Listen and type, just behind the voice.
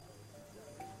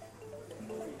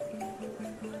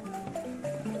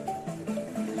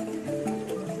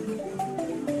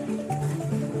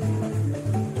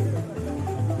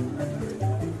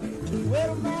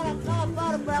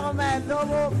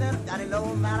lobo ker dari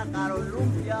lobo mara karo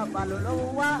lumpia balo lobo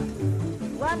wa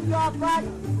wan japan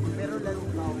pero le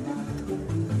kau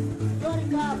jori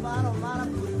ka baro mara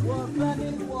wo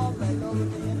panin wo belo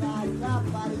ni raja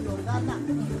pari yogana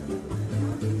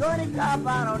jori ka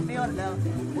baro ni ole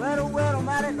weru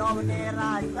mare lobo ni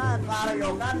raja pari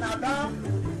yogana da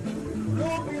lu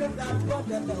biru dan go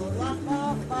de wa ka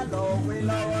balo we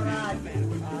lo raja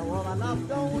awo na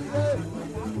do ye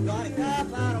jori ka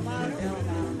baro mara de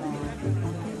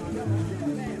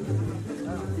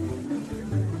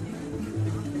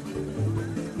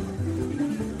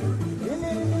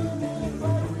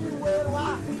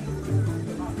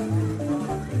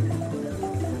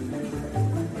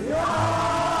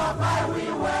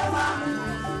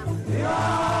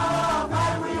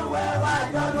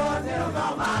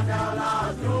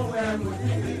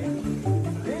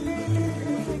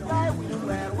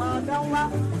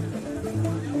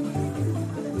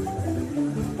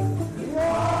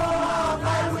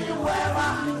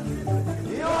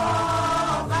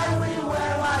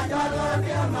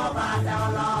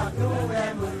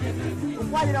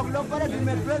Why don't look for it in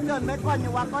the prison, make one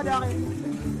you walk on it.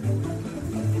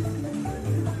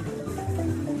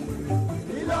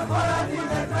 You look for it in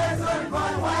the prison,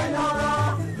 one why no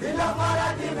more. You look for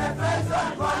it in the prison,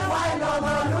 one why no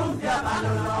more. Lumpia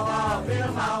Balolo, Bill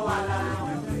Mawala.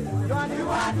 Johnny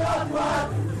Watt,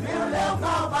 Bill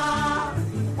Leopa.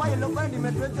 Why you look for it in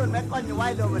the prison, make one you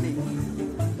wild over it. You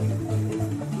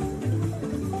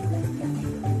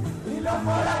look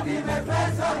for it in the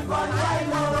prison, one why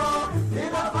no more.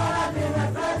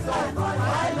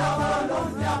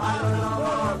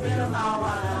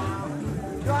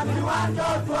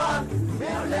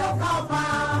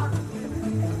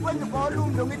 When you call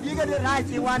room, don't get the right,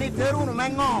 you want it to room,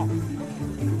 mango.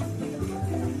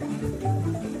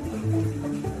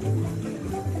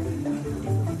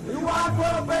 You want to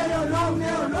pay your long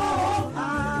nail loan.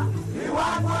 You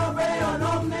want to pay your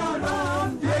long nail loan.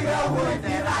 You go with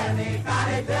the right,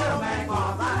 carry the mango.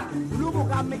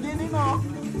 Look, I'm beginning off.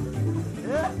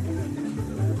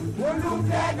 Look,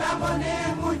 I'm on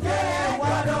him,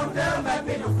 what don't tell me,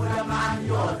 people, man, you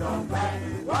don't pay.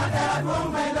 What a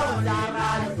woman, don't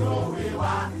die, so we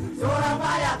want. So I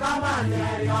come on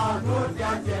there, you're good,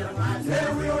 gentlemen. Say,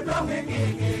 we don't be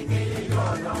kiki, you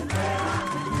don't pay.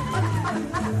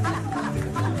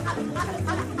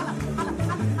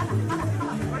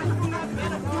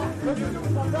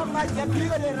 Don't like the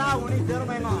bigger now, when it's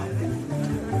German.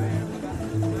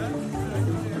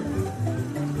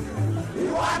 You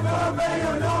want to pay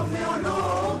your loan, you know.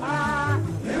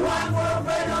 You want to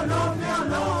pay your loan, you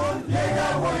know. You go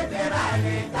with the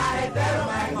right, carry the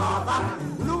mango.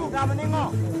 Look, I'm in go.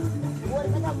 What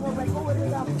is up for my over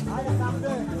here? I am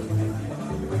there.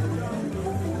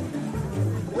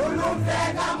 Look,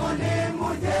 I'm on him,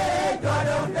 Mujay.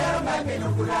 Don't tell me,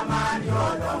 you could have man, you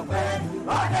don't pay.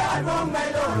 Or they don't pay,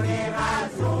 don't even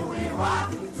so we want.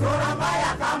 So I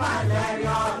come and let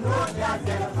you know that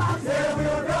say we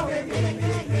don't get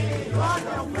kiki, you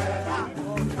don't pay.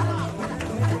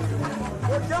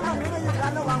 What you mean you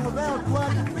can't want to wear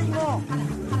one bingo?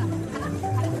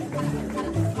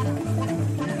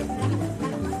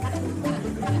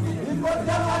 You put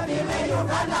your money, you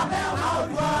can't wear out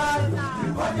one. You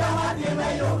put your money,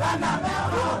 you can't wear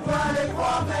out one. It's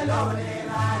for melody,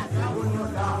 you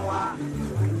don't want.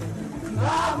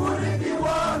 Gaburi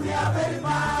wo mi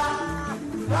abelma,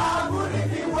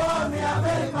 Gaburi wo mi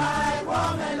abelma, wo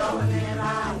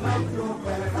melonera, mwenju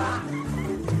perma.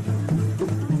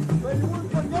 When you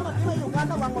put your money, you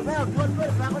can't want to wear good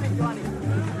for family Johnny.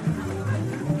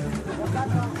 Put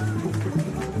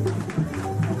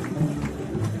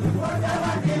your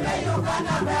money, you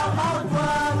can't wear out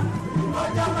one.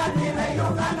 Put your money, you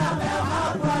can't wear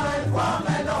out one. Wo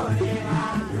melonera,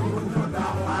 you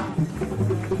don't want.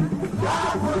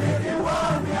 Gaburi wo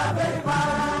mi abelma,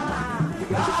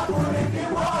 Gaburi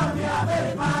wo mi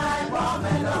abelma, wo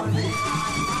melonera.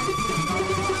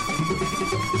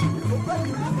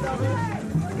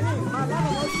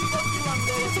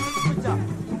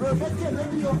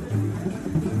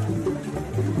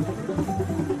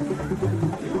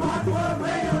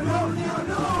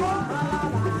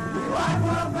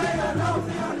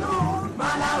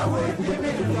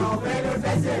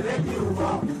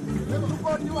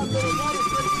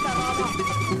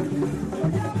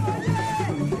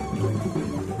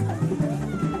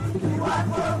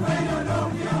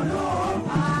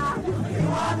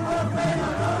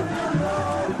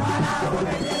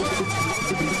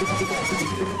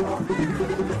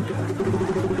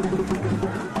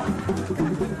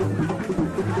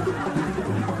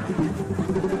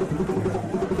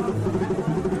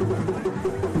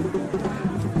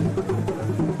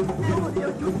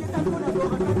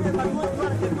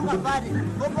 Jafari,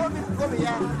 come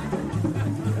ya.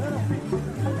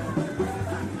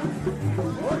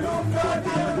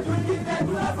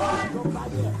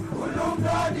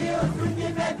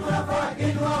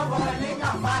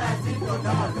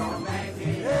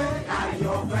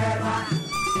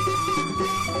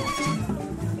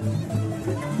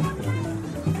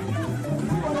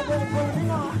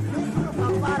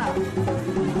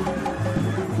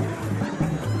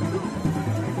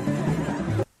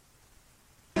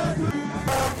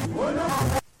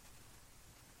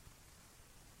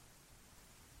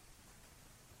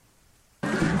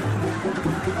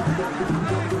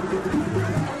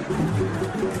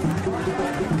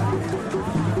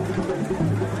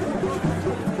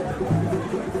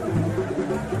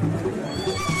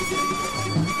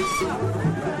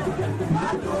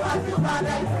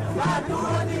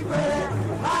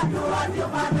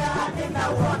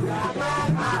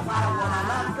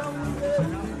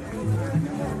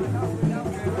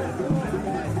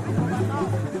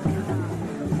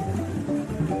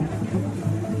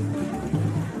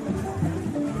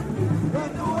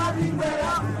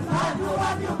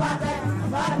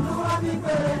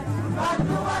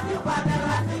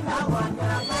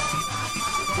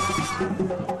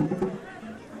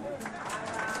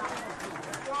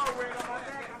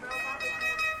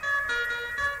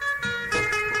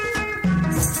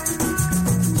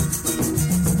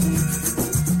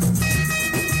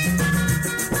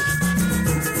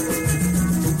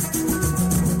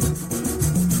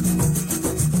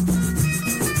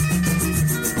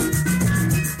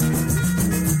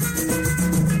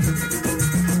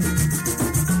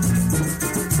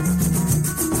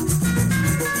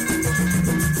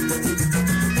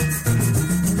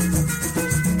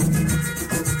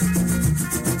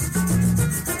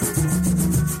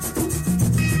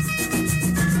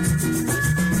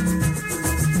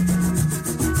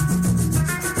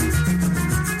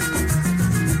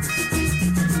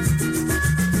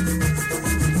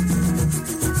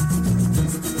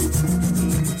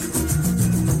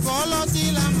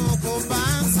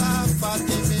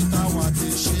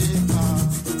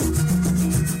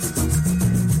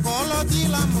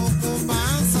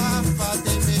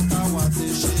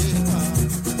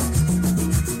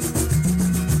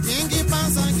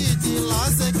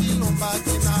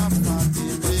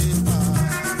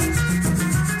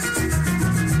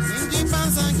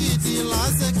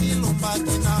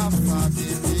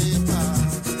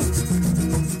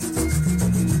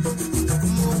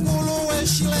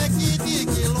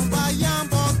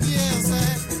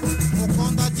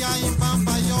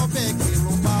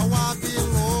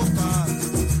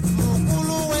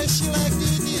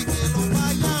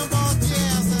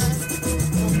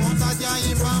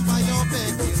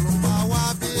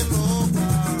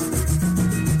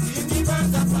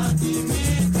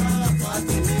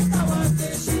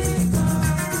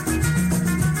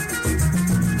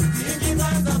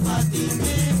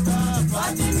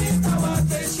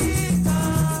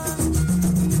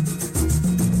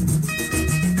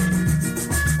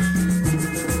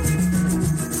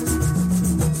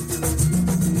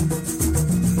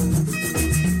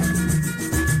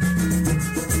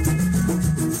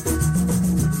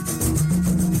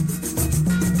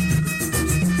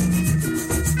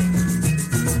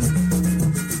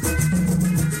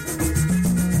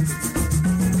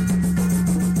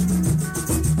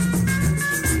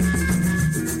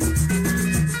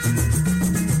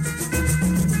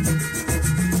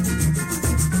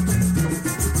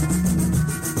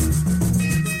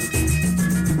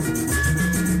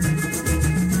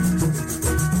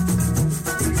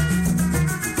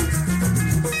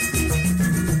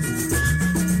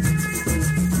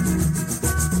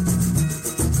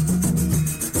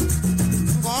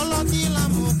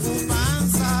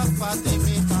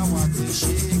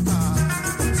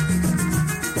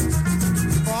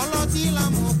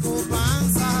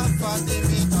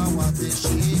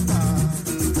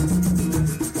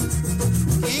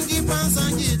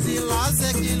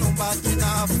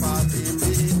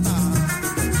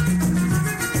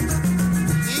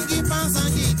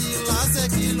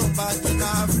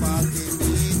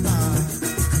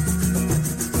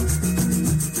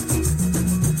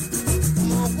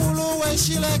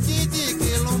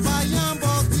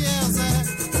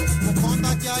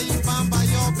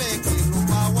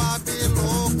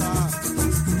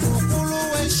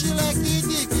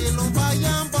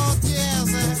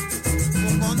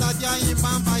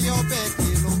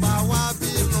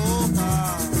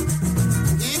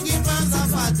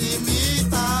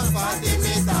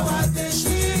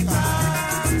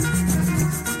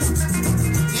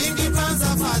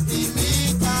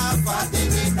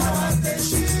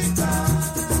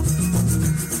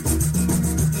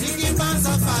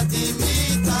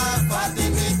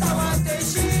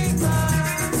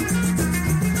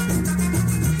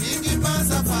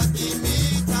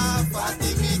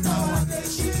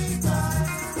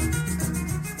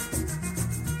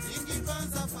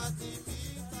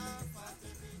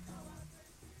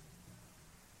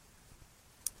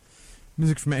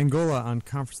 Music from Angola on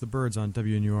Conference the Birds on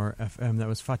WNUR FM. That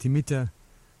was Fatimita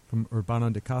from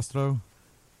Urbano de Castro.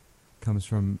 Comes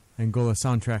from Angola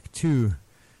Soundtrack 2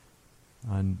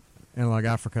 on Analog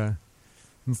Africa.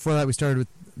 And before that, we started with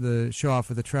the show off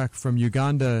with a track from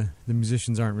Uganda. The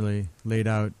musicians aren't really laid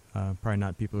out, probably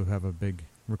not people who have a big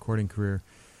recording career.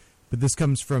 But this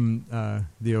comes from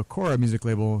the Okora music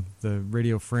label, the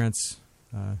Radio France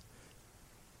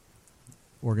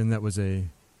organ that was a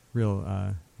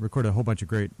real... recorded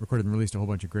and released a whole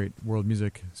bunch of great world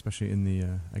music, especially in the,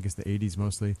 I guess, the 80s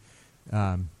mostly.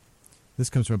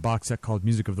 This comes from a box set called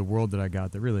Music of the World that I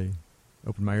got that really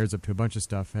opened my ears up to a bunch of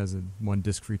stuff. Has one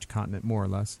disc for each continent, more or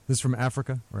less. This is from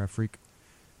Africa, or Afrique.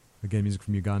 Again, music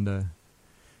from Uganda.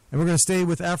 And we're going to stay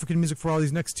with African music for all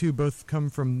these next two. Both come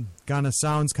from Ghana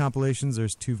Sounds compilations.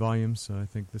 There's 2 volumes, so I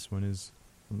think this one is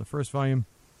from the first volume.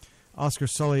 Oscar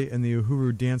Sully and the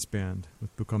Uhuru Dance Band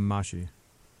with Bukom Mashi.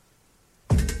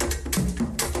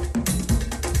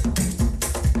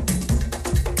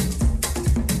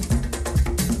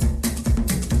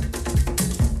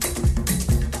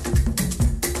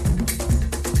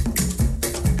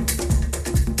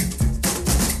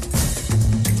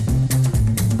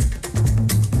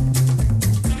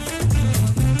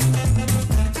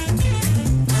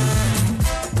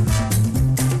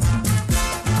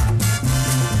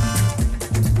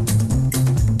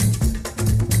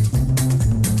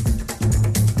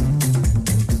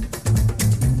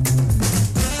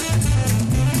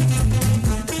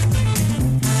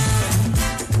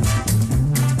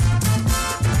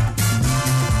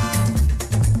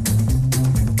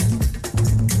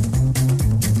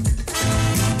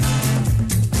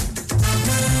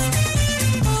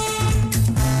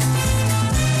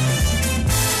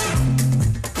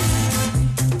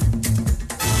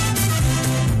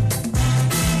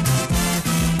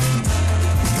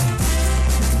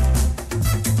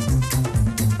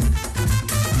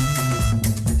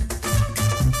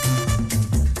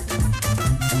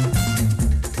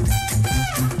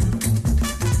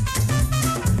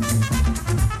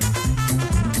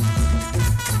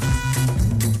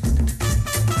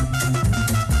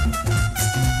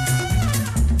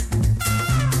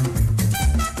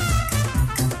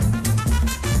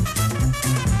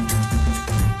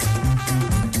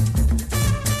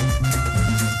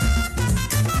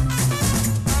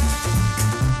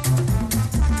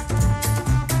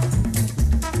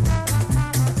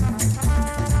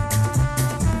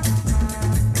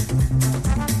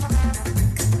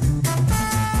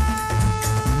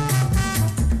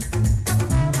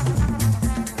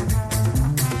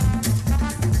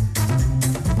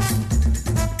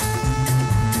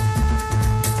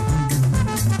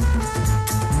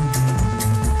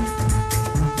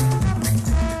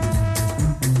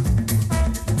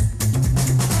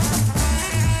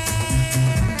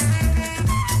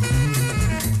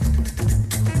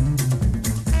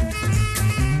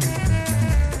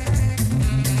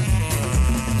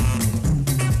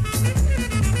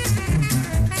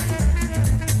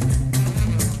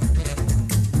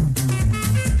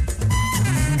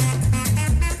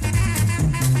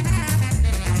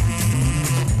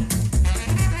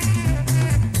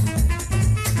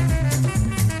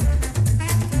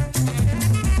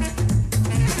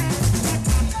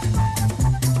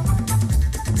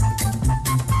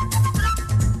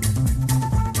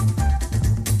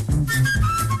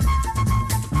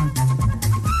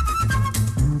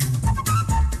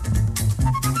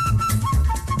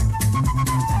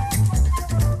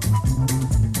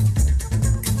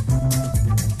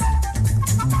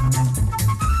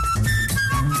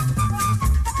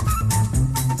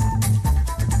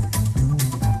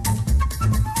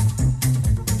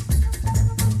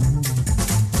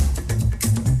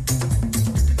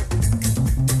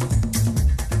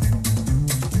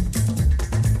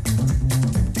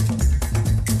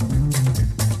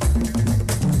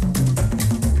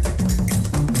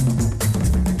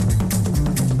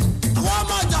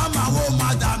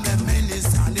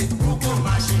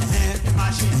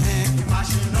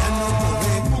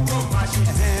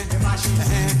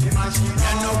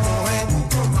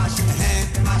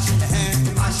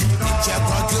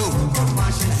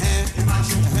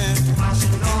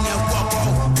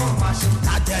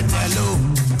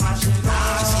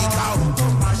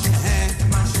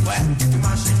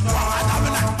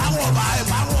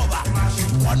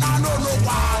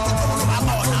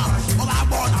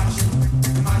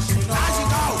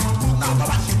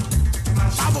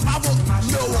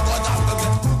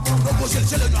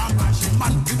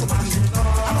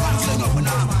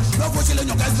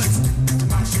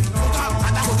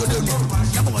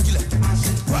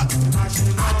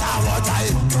 Ata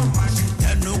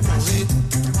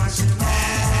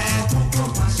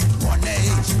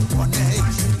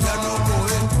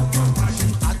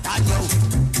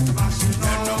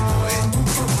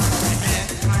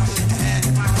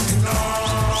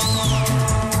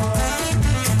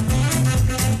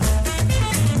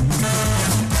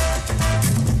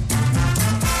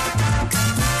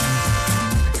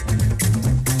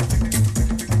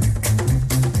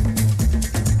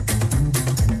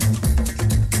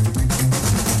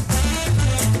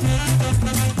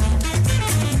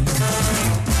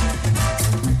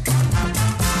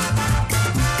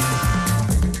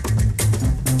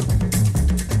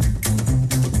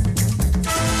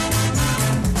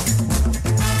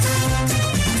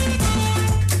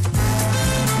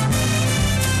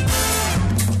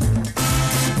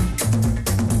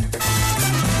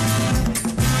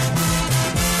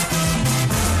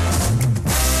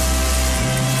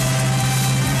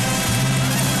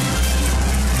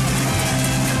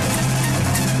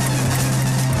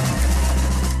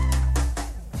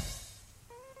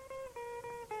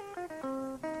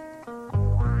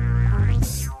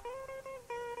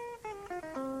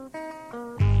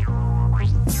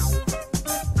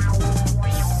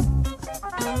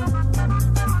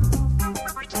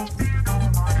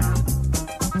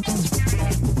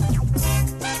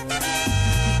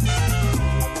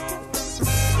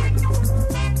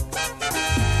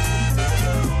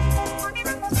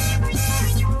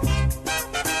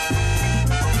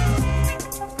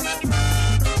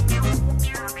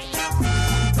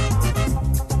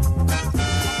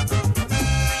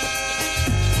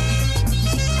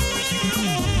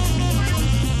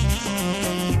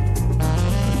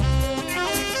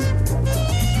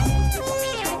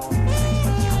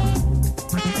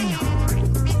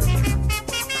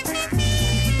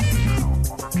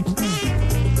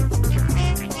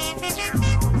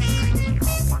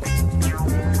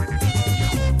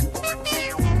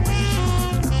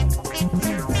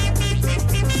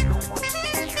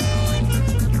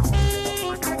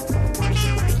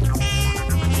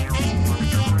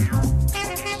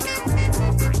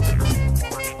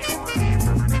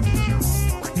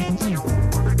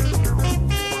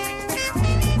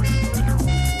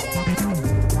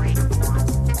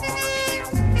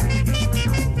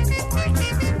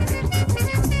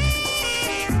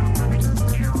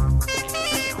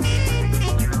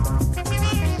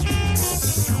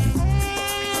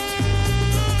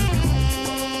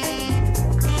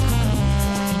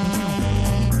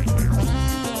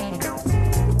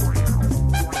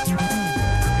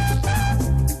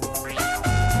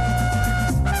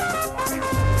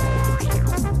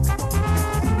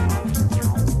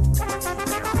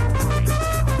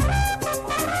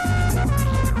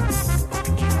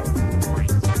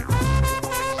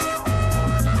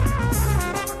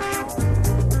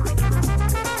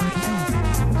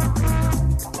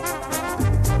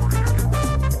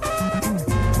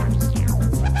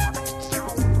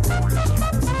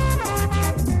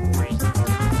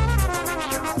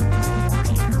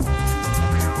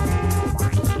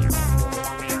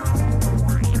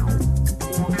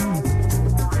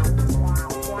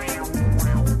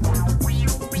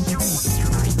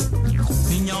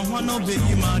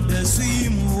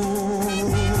desimo.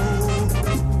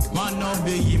 Mano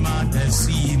be ma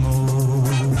desimo.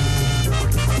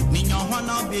 Niño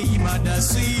Juana be ma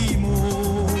desimo.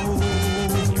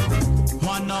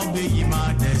 Juana be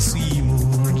ma desimo.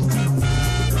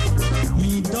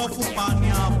 Mi dofu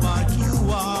pania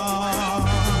pajua.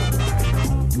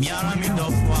 Miara mi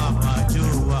dofu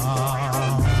apajua.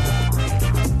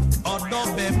 Odo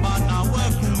be bana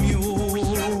wekumio.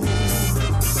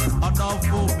 Odo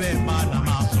fo be bana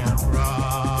mafra.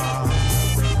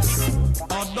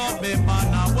 Odo be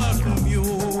bana wekumio.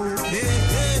 Hey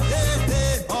hey hey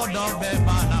hey. Odo be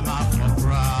bana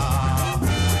mafra.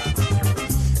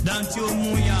 Dantio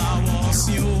muya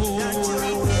wonsio.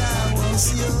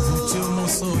 Dantio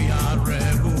muso ya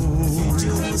rebu.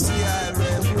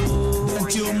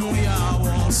 Dantio muya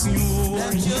wonsio.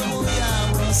 Dantio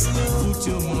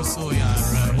muso ya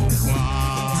rebu.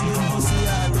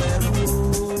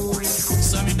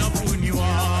 Sami da puniwa.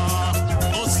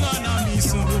 Osana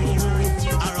misuru.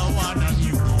 Arawana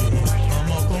miu.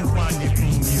 Omo kompani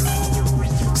kumiro.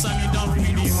 Sami da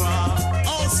puniwa.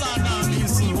 Osana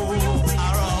misuru.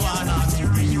 Arawana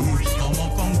miu. Omo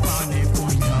kompani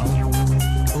kumiro.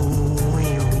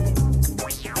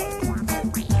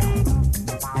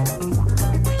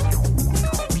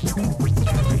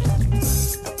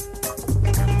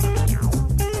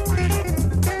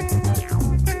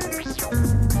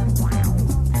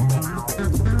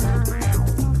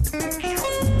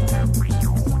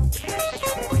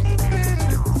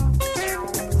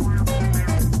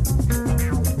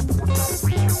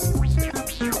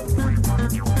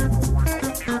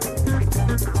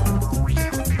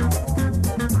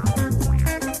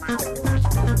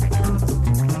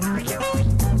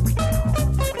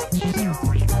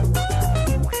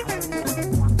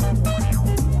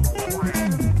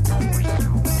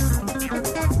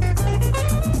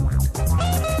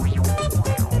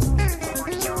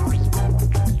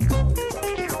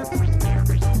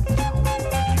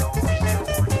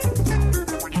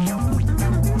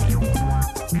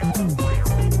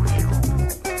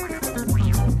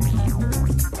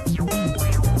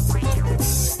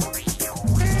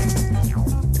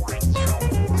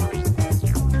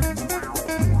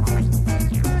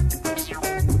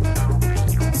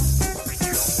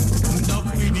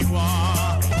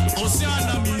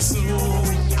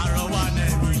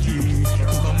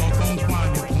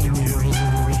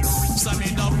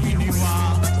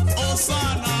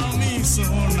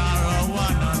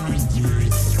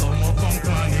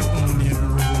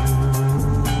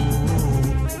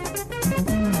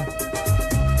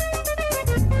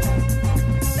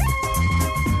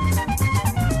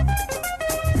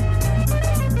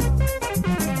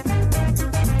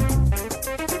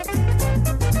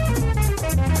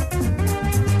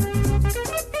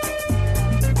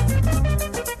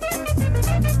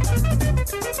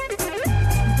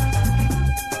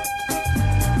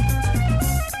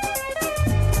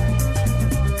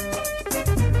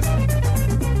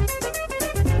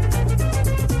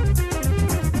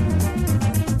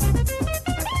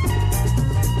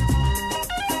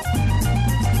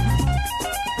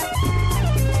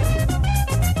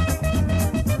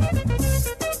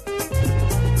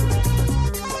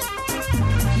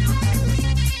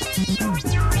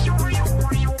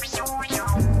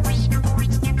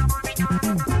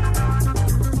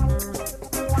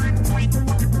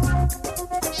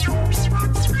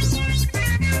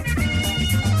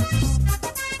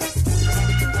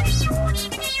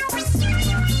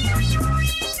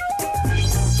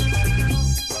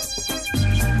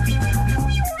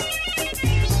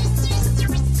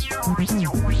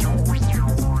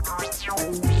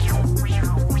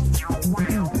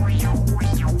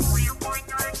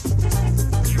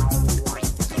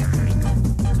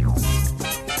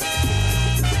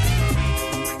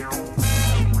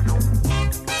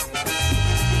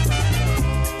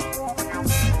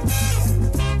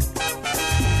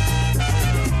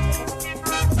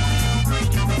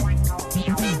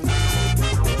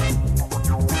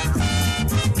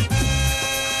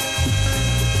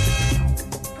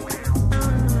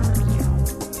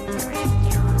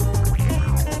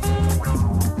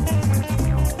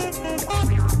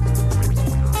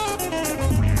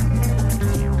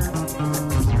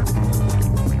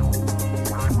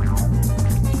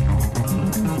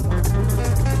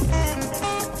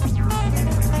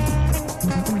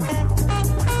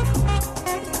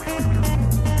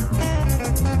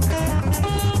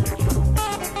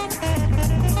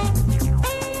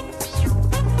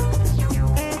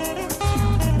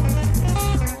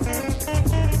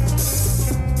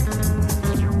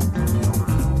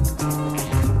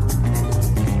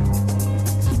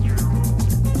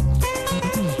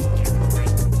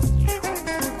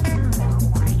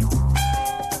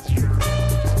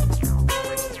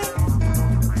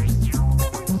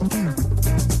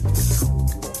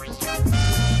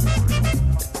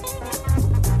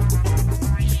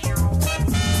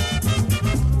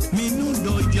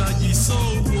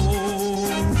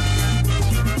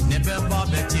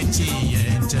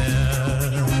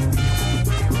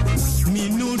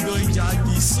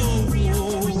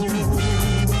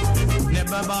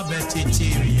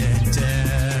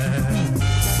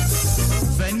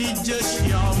 just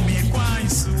show me quite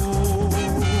so.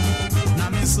 Na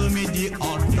me so me di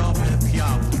odo be pia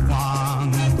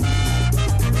wan.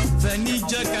 Feni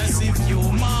je kasi fi o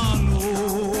manu.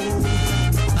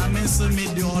 Na me so me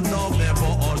di odo be bo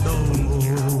odo.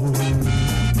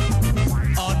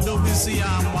 Odo bi si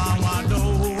amado.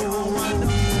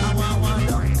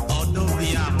 Odo bi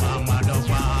amado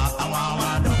ba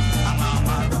amado.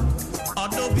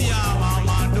 Odo bi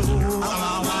amado.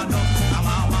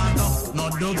 No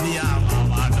do bi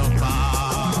amado ba.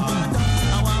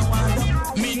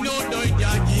 Mi no do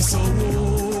jaji so.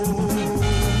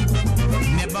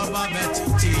 Ne baba bet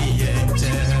ti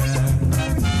yete.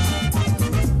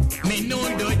 Mi no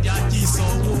do jaji so.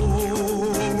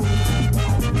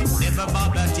 Ne baba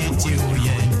bet ti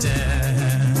yete.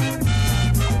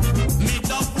 Mi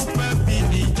do pupe bi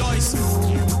di Joyce.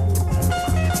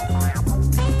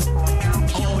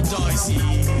 Oh Joyce,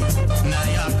 na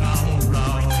ya kan ro.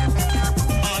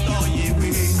 Odo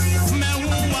yewe, me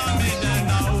wu wa me de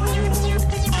na o.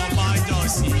 Oh my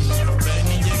Joyce,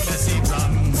 beni je kesi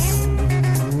drum.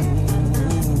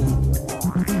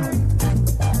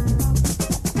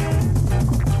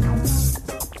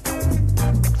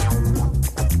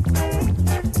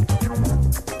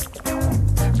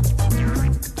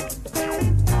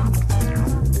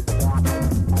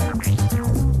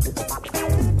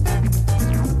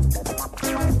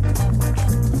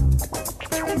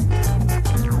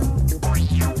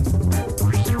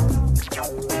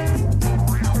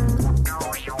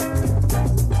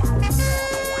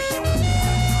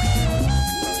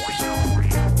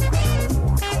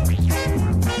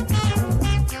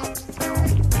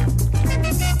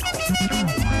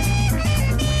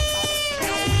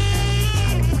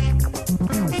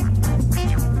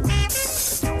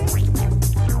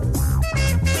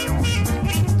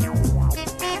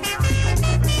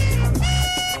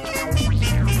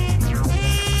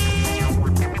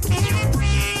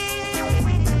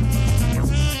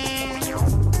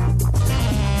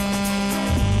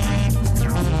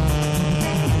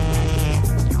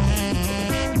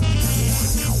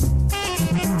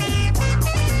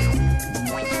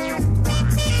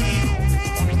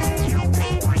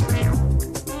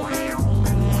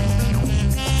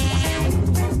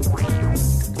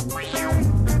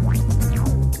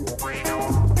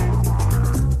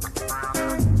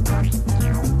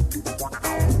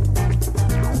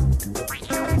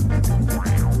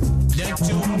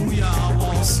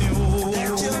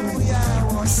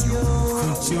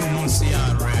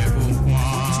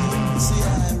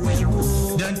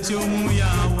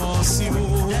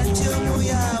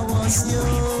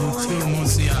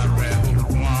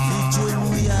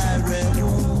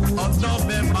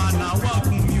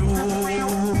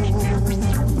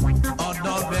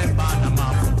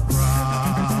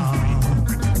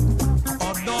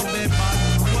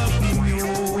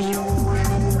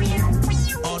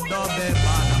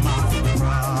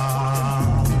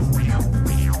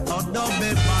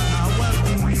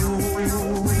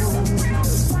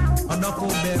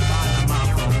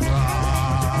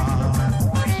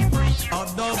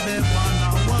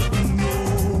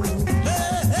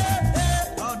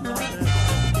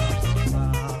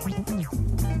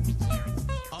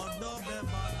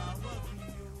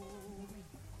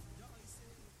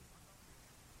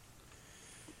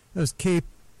 That was K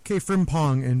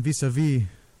Frimpong and Vis-a-Vis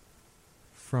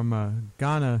from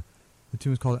Ghana. The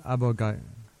tune is called Aboagea,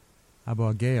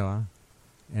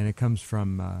 and it comes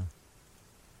from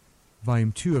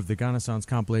Volume 2 of the Ghana Sounds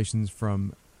compilations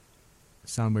from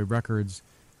Soundwave Records,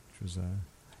 which was, I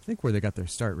think, where they got their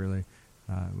start, really,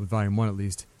 with Volume 1 at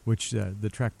least, which the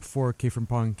track before K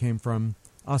Frimpong came from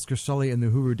Oscar Sully and the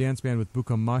Huru Dance Band with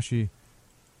Bukom Mashi,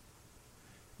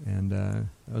 and that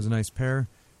was a nice pair.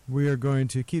 We are going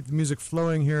to keep the music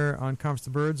flowing here on Conference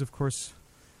of the Birds. Of course,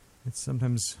 it's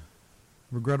sometimes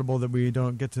regrettable that we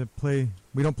don't play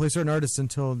certain artists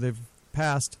until they've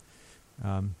passed.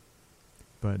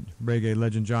 But reggae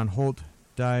legend John Holt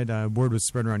died. Word was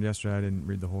spread around yesterday. I didn't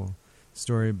read the whole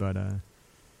story, but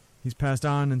he's passed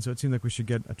on, and so it seemed like we should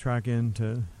get a track in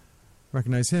to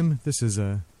recognize him. This is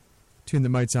a tune that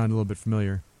might sound a little bit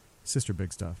familiar. Sister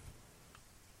Big Stuff.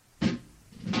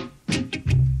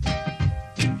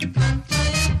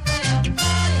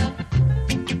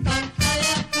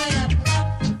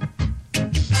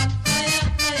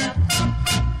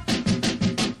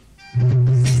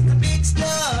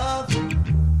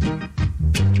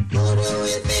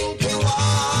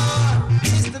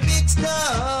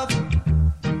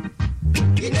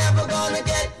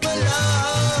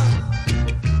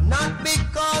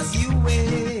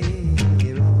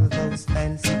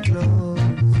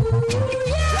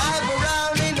 Drive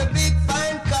around in a big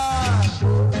fine car.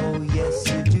 Oh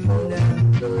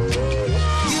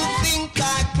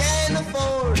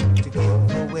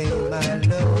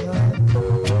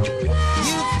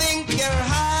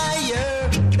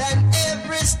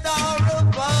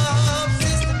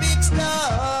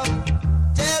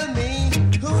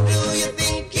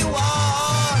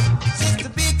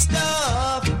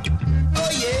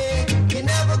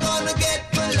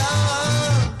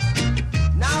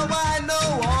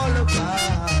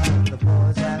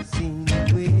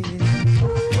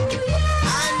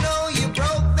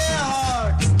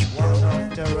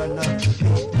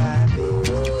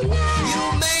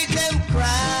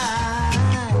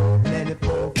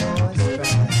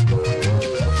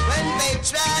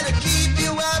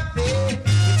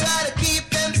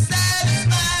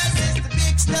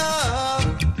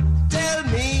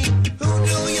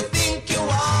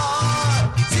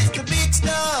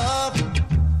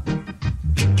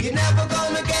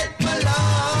gonna get my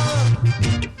love.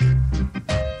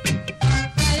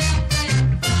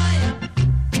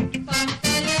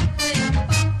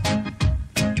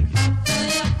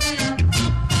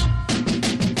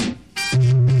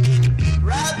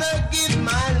 Rather give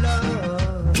my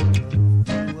love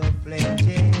to a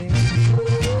plenty.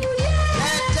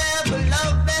 Let's have a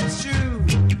love that's true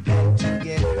than to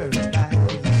get hurt by.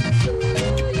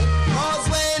 'Cause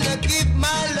when I give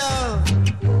my love,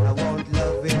 I want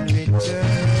love in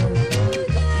return.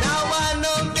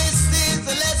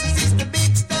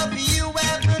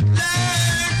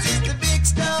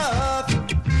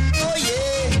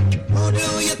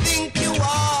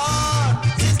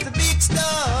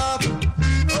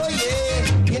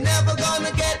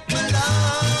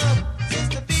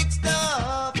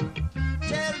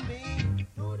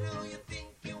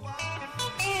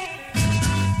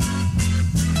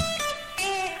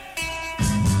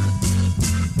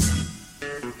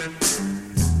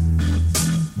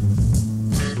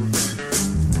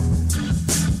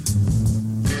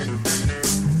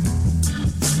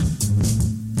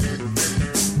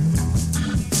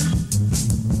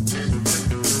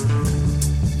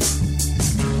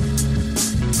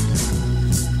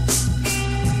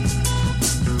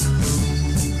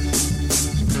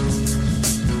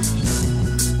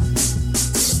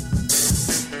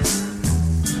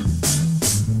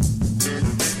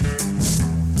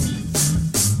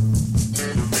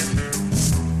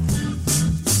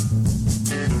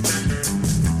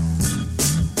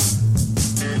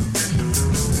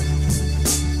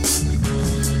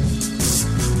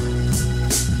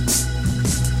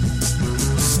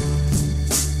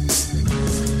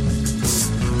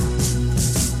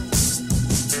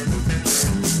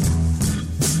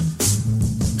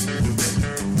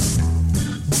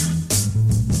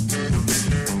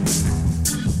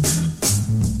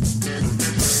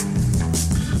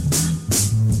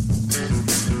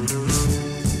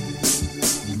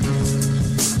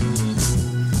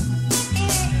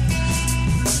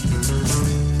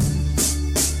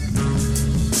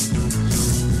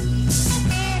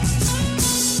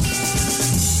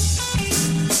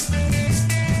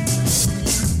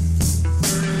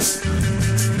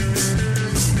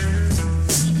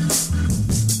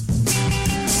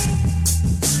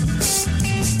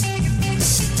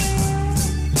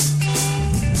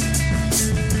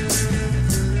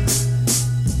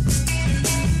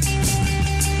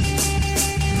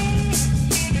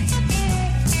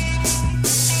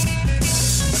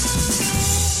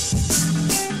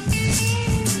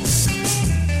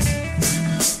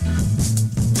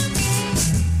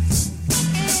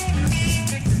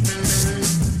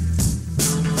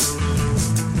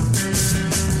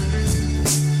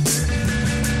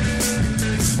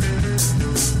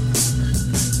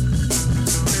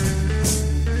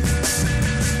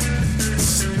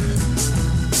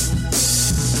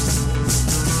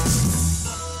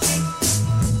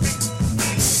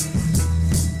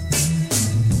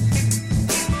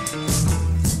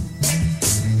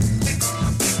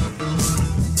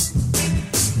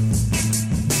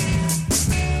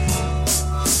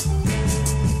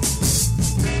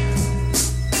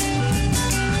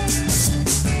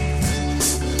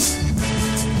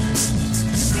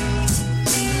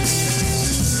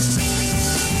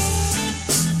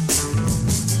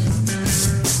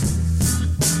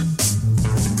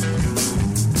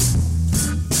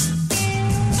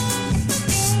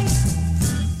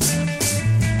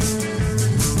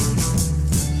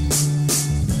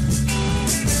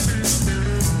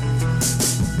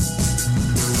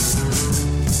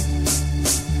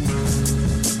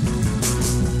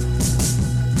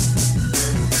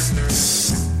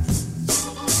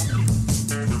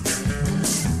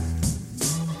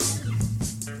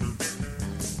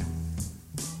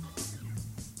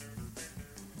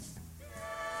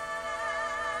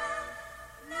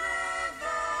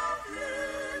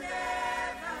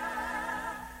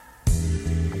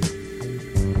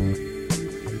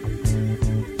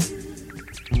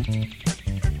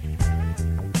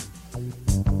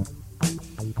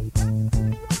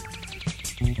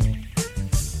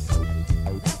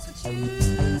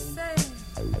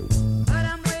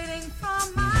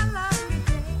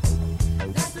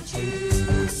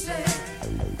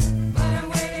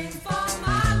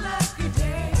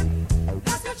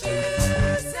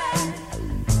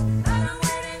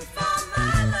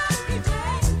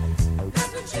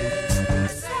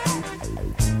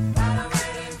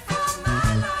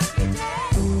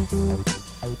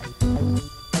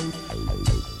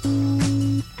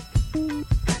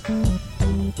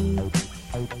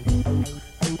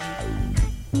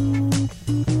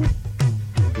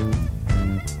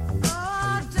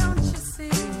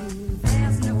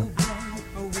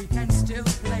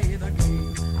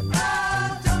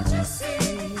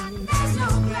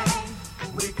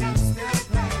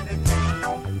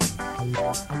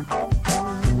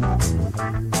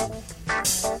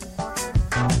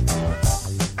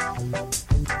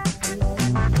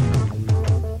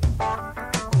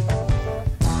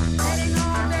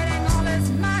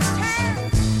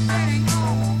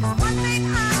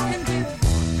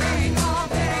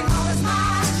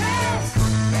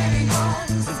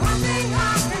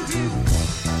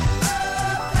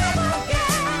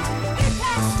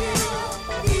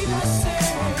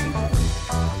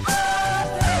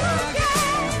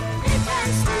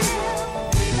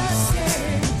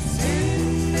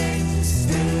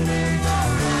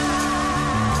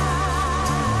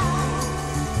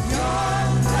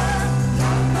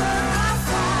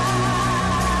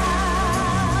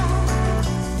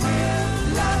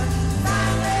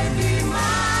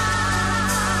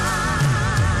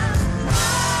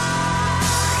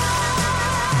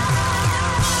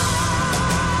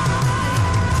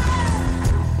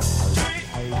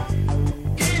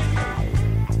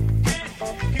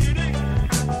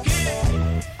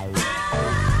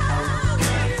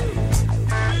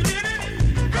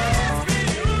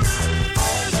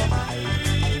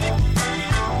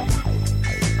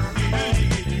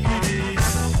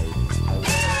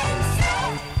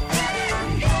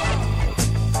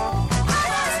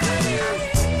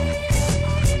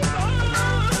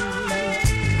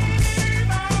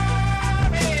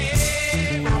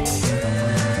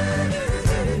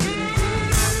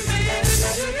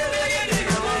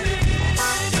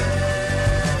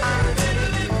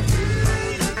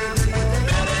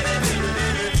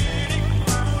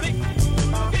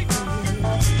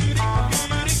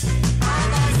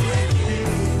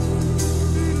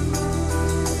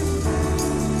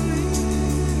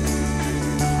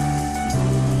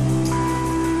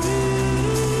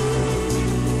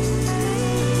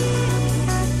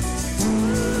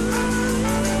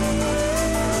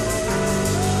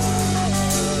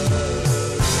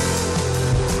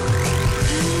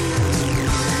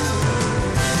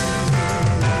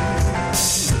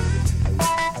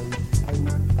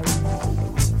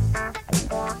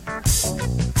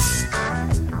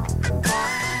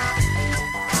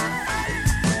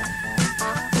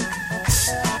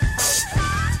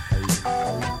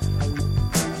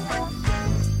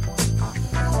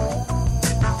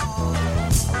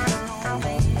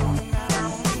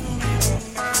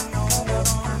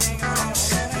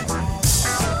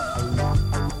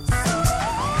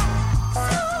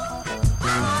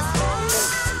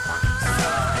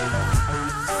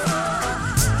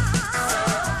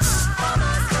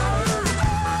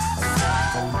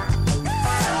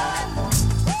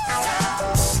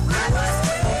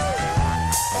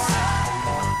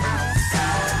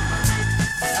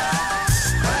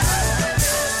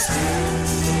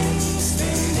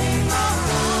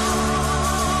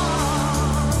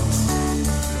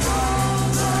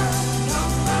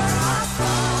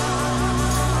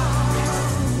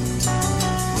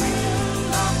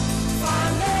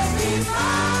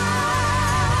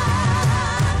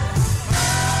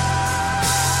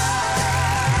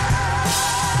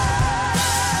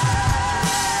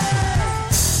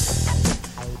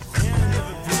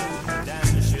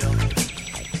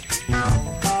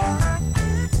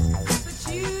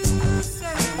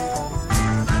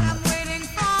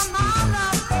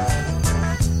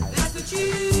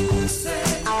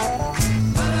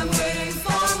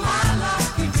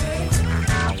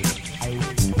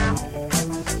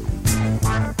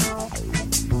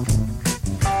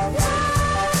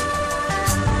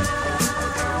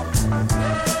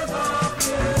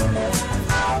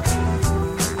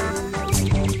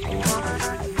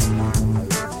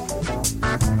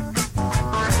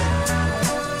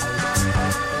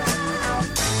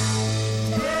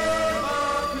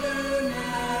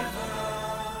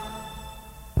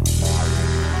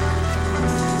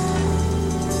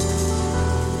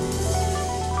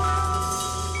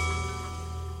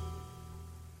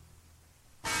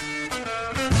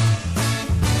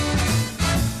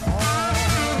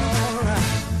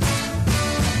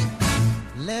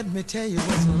 Let me tell you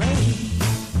what's late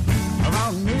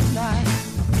around midnight,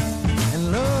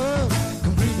 and love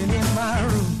come creeping in my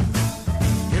room.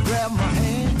 You grabbed my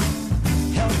hand,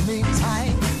 held me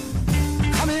tight.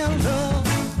 Come here, love,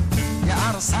 you're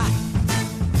out of sight.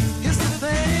 It's the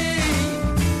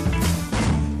thing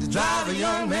to drive a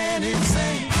young man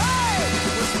insane. Hey!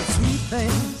 It's the sweet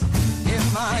things in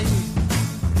my ear,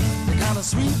 the kind of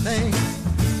sweet things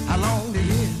I long to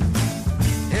hear.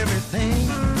 Everything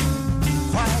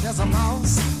quiet as a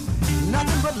mouse,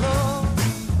 nothing but love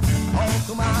all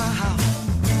through my house.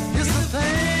 It's the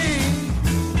thing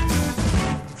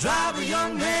to drive a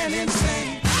young man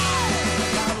insane.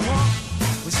 Around one,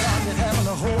 we started having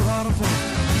a whole lot of fun.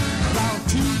 Around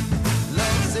two,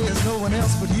 love says no one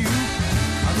else but you.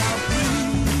 Around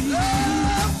three,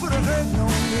 love put a hurting on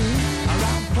me.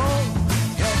 Around four,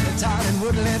 held me tight and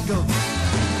wouldn't let go.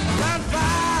 Around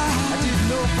five, I didn't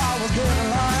know if I was dead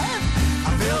or alive.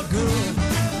 I felt good.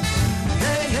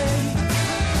 Hey, hey,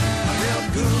 I felt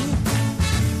good.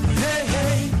 Hey,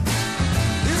 hey,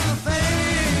 it's the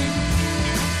thing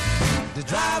to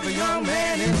drive a young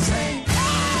man insane.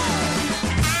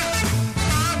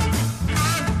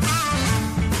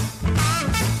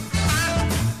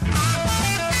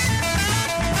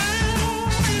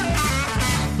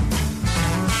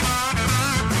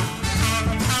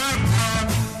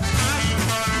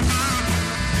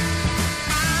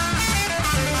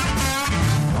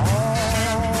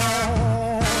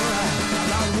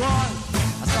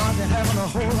 A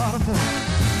whole lot of fun.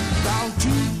 Round two,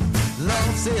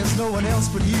 love says no one else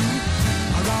but you.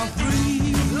 Around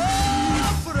three,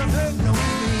 love put a hurting on me.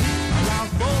 Around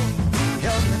four,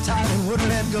 held me tight and wouldn't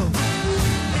let go.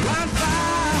 Around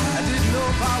five, I didn't know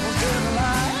if I was dead or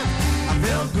alive. I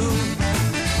felt good.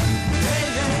 Hey,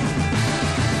 hey,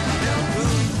 I felt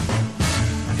good.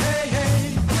 Hey, hey,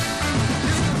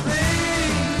 it's the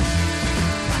thing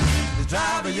to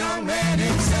drive a young man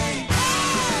insane.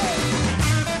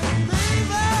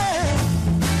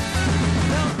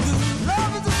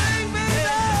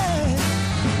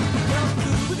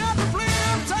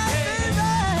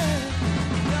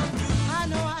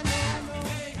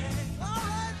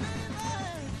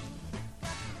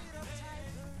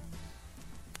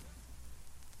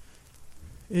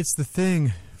 It's the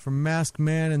thing from Masked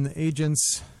Man and the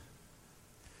Agents.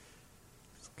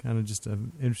 It's kind of just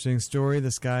an interesting story.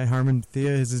 This guy, Harmon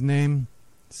Thea is his name,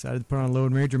 decided to put on a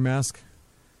Lone Ranger mask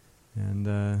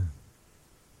and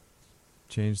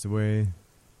changed the way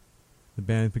the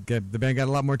band got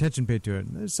a lot more attention paid to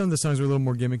it. Some of the songs were a little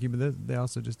more gimmicky, but they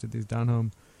also just did these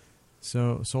down-home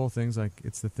soul things like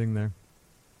It's the Thing there.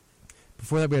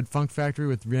 Before that, we had Funk Factory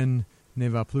with Rien Ne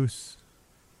Va Plus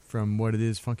from What It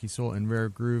Is, Funky Soul and Rare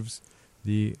Grooves,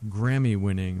 the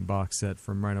Grammy-winning box set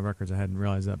from Rhino Records. I hadn't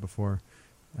realized that before.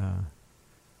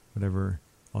 Whatever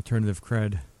alternative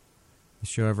cred the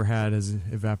show ever had has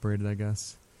evaporated, I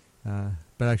guess.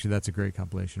 But actually, that's a great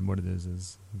compilation. What It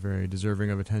Is very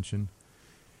deserving of attention.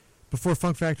 Before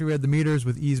Funk Factory, we had The Meters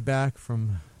with Ease Back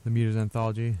from the Meters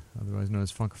Anthology, otherwise known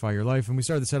as Funkify Your Life. And we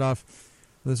started the set off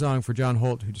with a song for John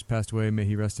Holt, who just passed away. May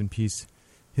he rest in peace.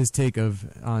 His take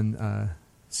on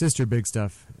Sister Big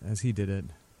Stuff, as he did it.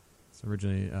 It's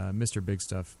originally Mr. Big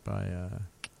Stuff by,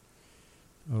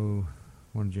 one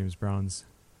of James Brown's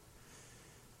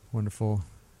wonderful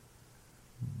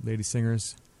lady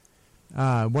singers.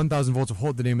 1,000 Volts of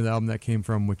Holt, the name of the album that came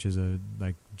from, which is a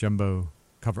jumbo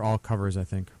cover, all covers, I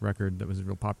think, record that was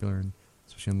real popular,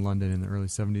 especially in London in the early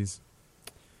 70s.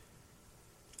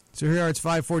 So here are, it's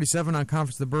 5:47 on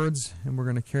Conference of the Birds, and we're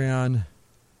going to carry on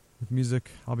with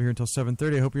music. I'll be here until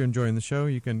 7:30. I hope you're enjoying the show.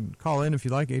 You can call in if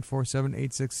you like,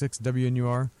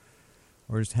 847-866-WNUR,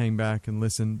 or just hang back and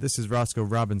listen. This is Roscoe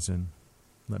Robinson,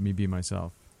 Let Me Be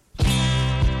Myself.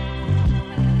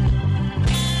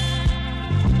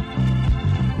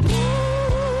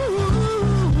 Ooh,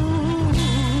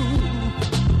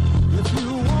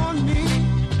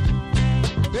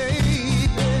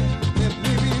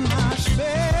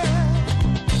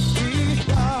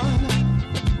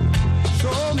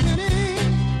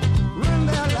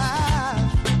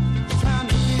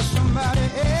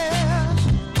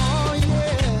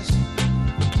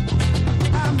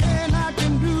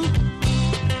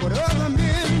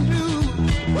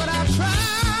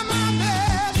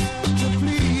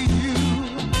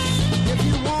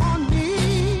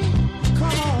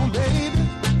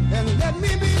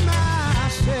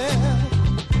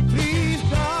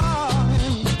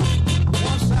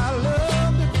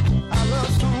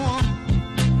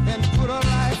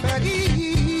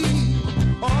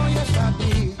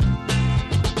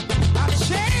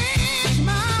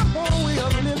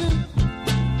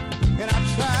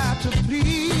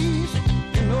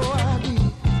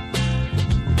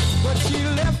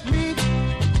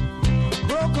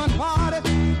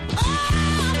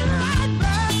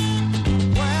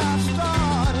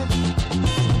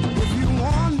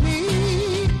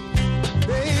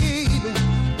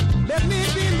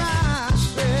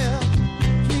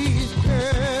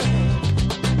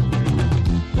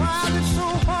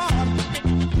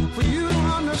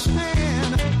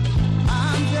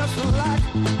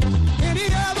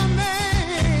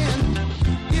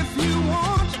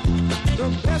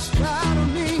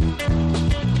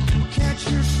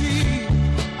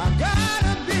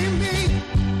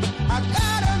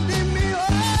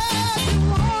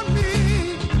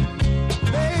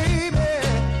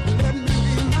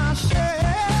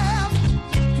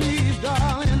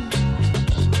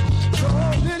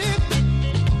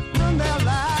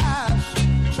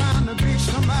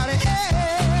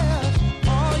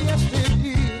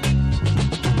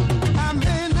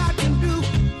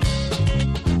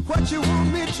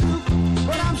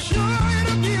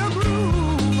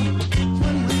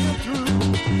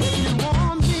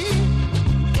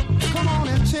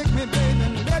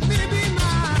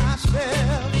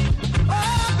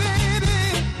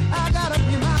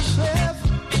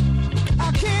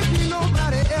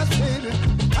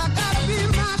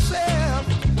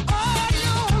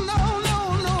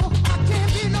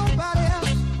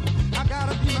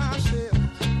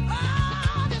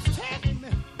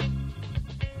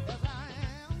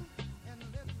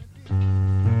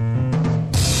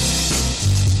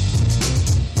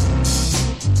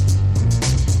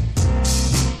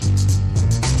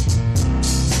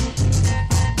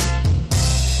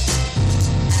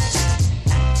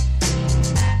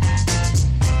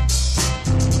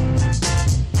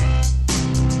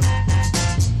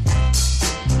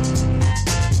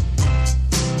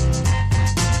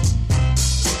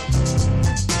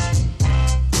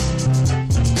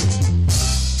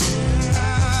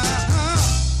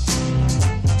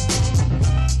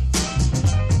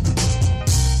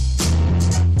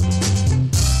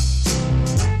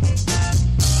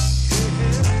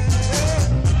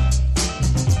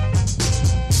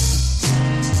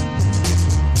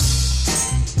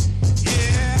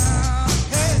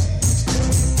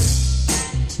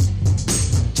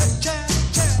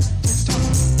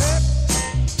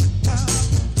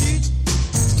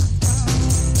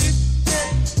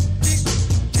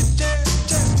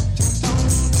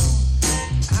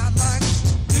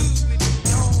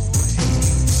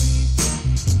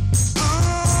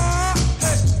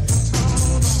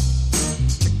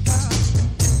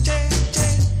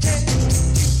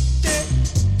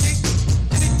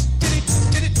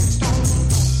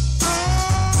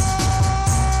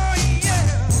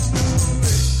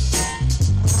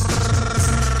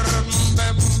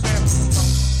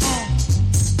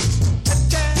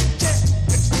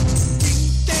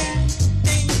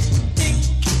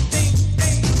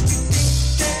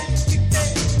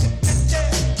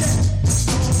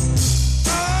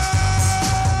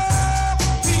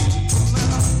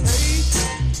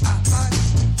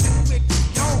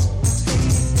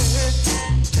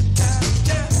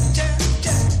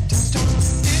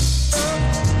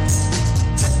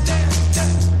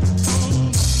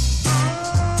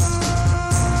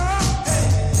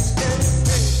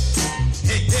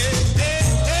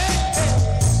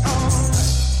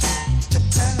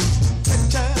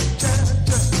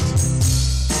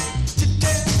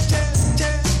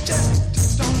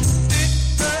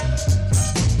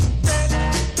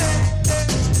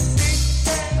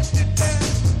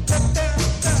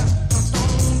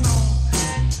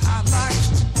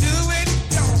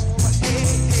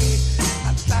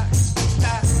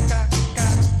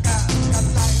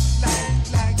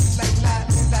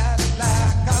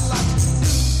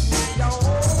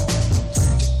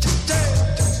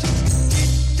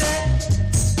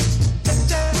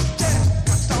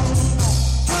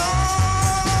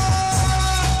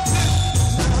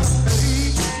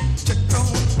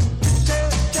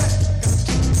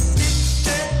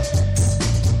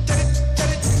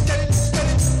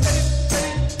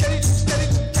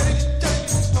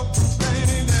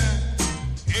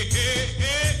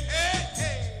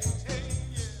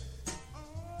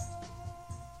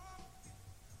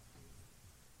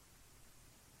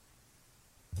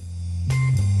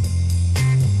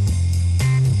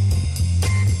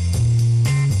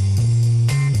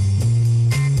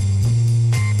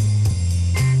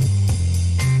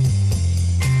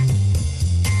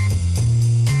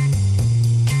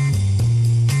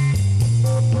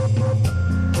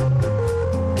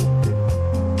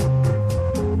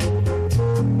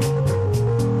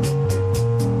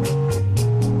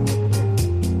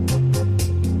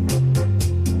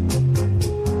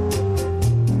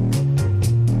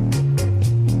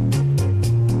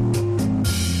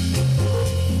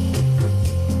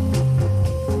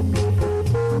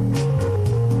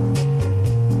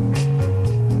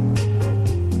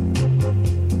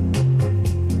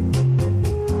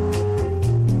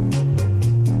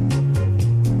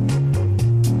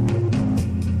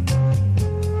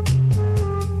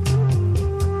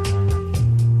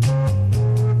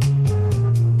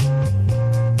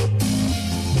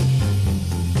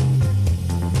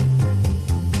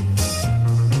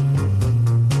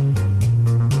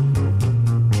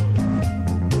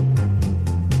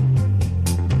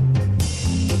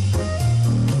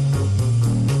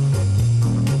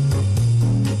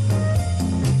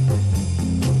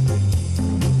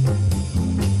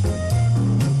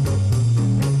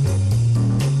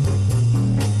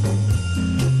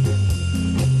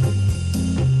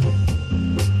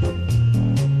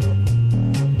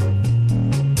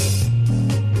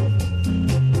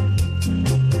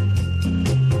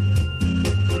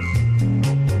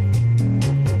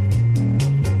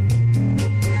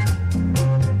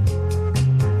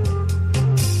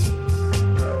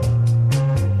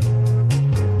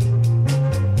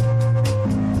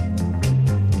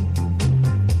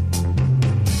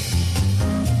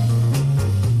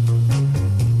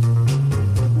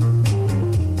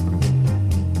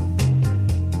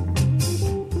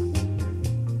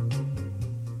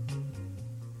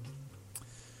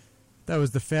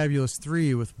 was the Fabulous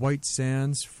Three with White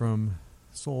Sands from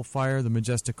Soulfire, the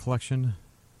Majestic Collection.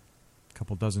 A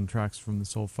couple dozen tracks from the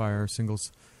Soulfire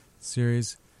singles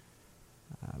series.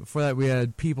 Before that, we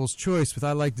had People's Choice with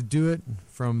I Like to Do It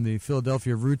from the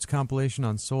Philadelphia Roots compilation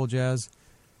on Soul Jazz.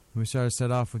 And we started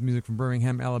set off with music from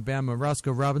Birmingham, Alabama.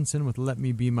 Roscoe Robinson with Let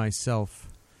Me Be Myself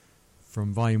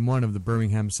from Volume 1 of the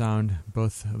Birmingham Sound.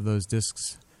 Both of those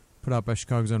discs put out by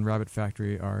Chicago's own Rabbit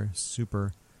Factory are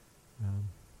super,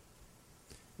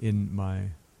 in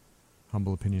my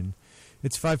humble opinion.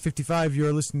 It's 5:55.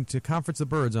 You're listening to Conference of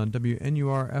Birds on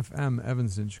WNUR FM,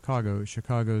 Evanston, Chicago,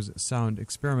 Chicago's Sound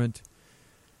Experiment.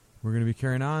 We're going to be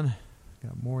carrying on.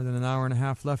 Got more than an hour and a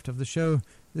half left of the show.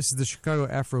 This is the Chicago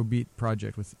Afrobeat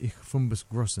Project with Ich Fumbus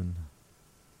Grossen.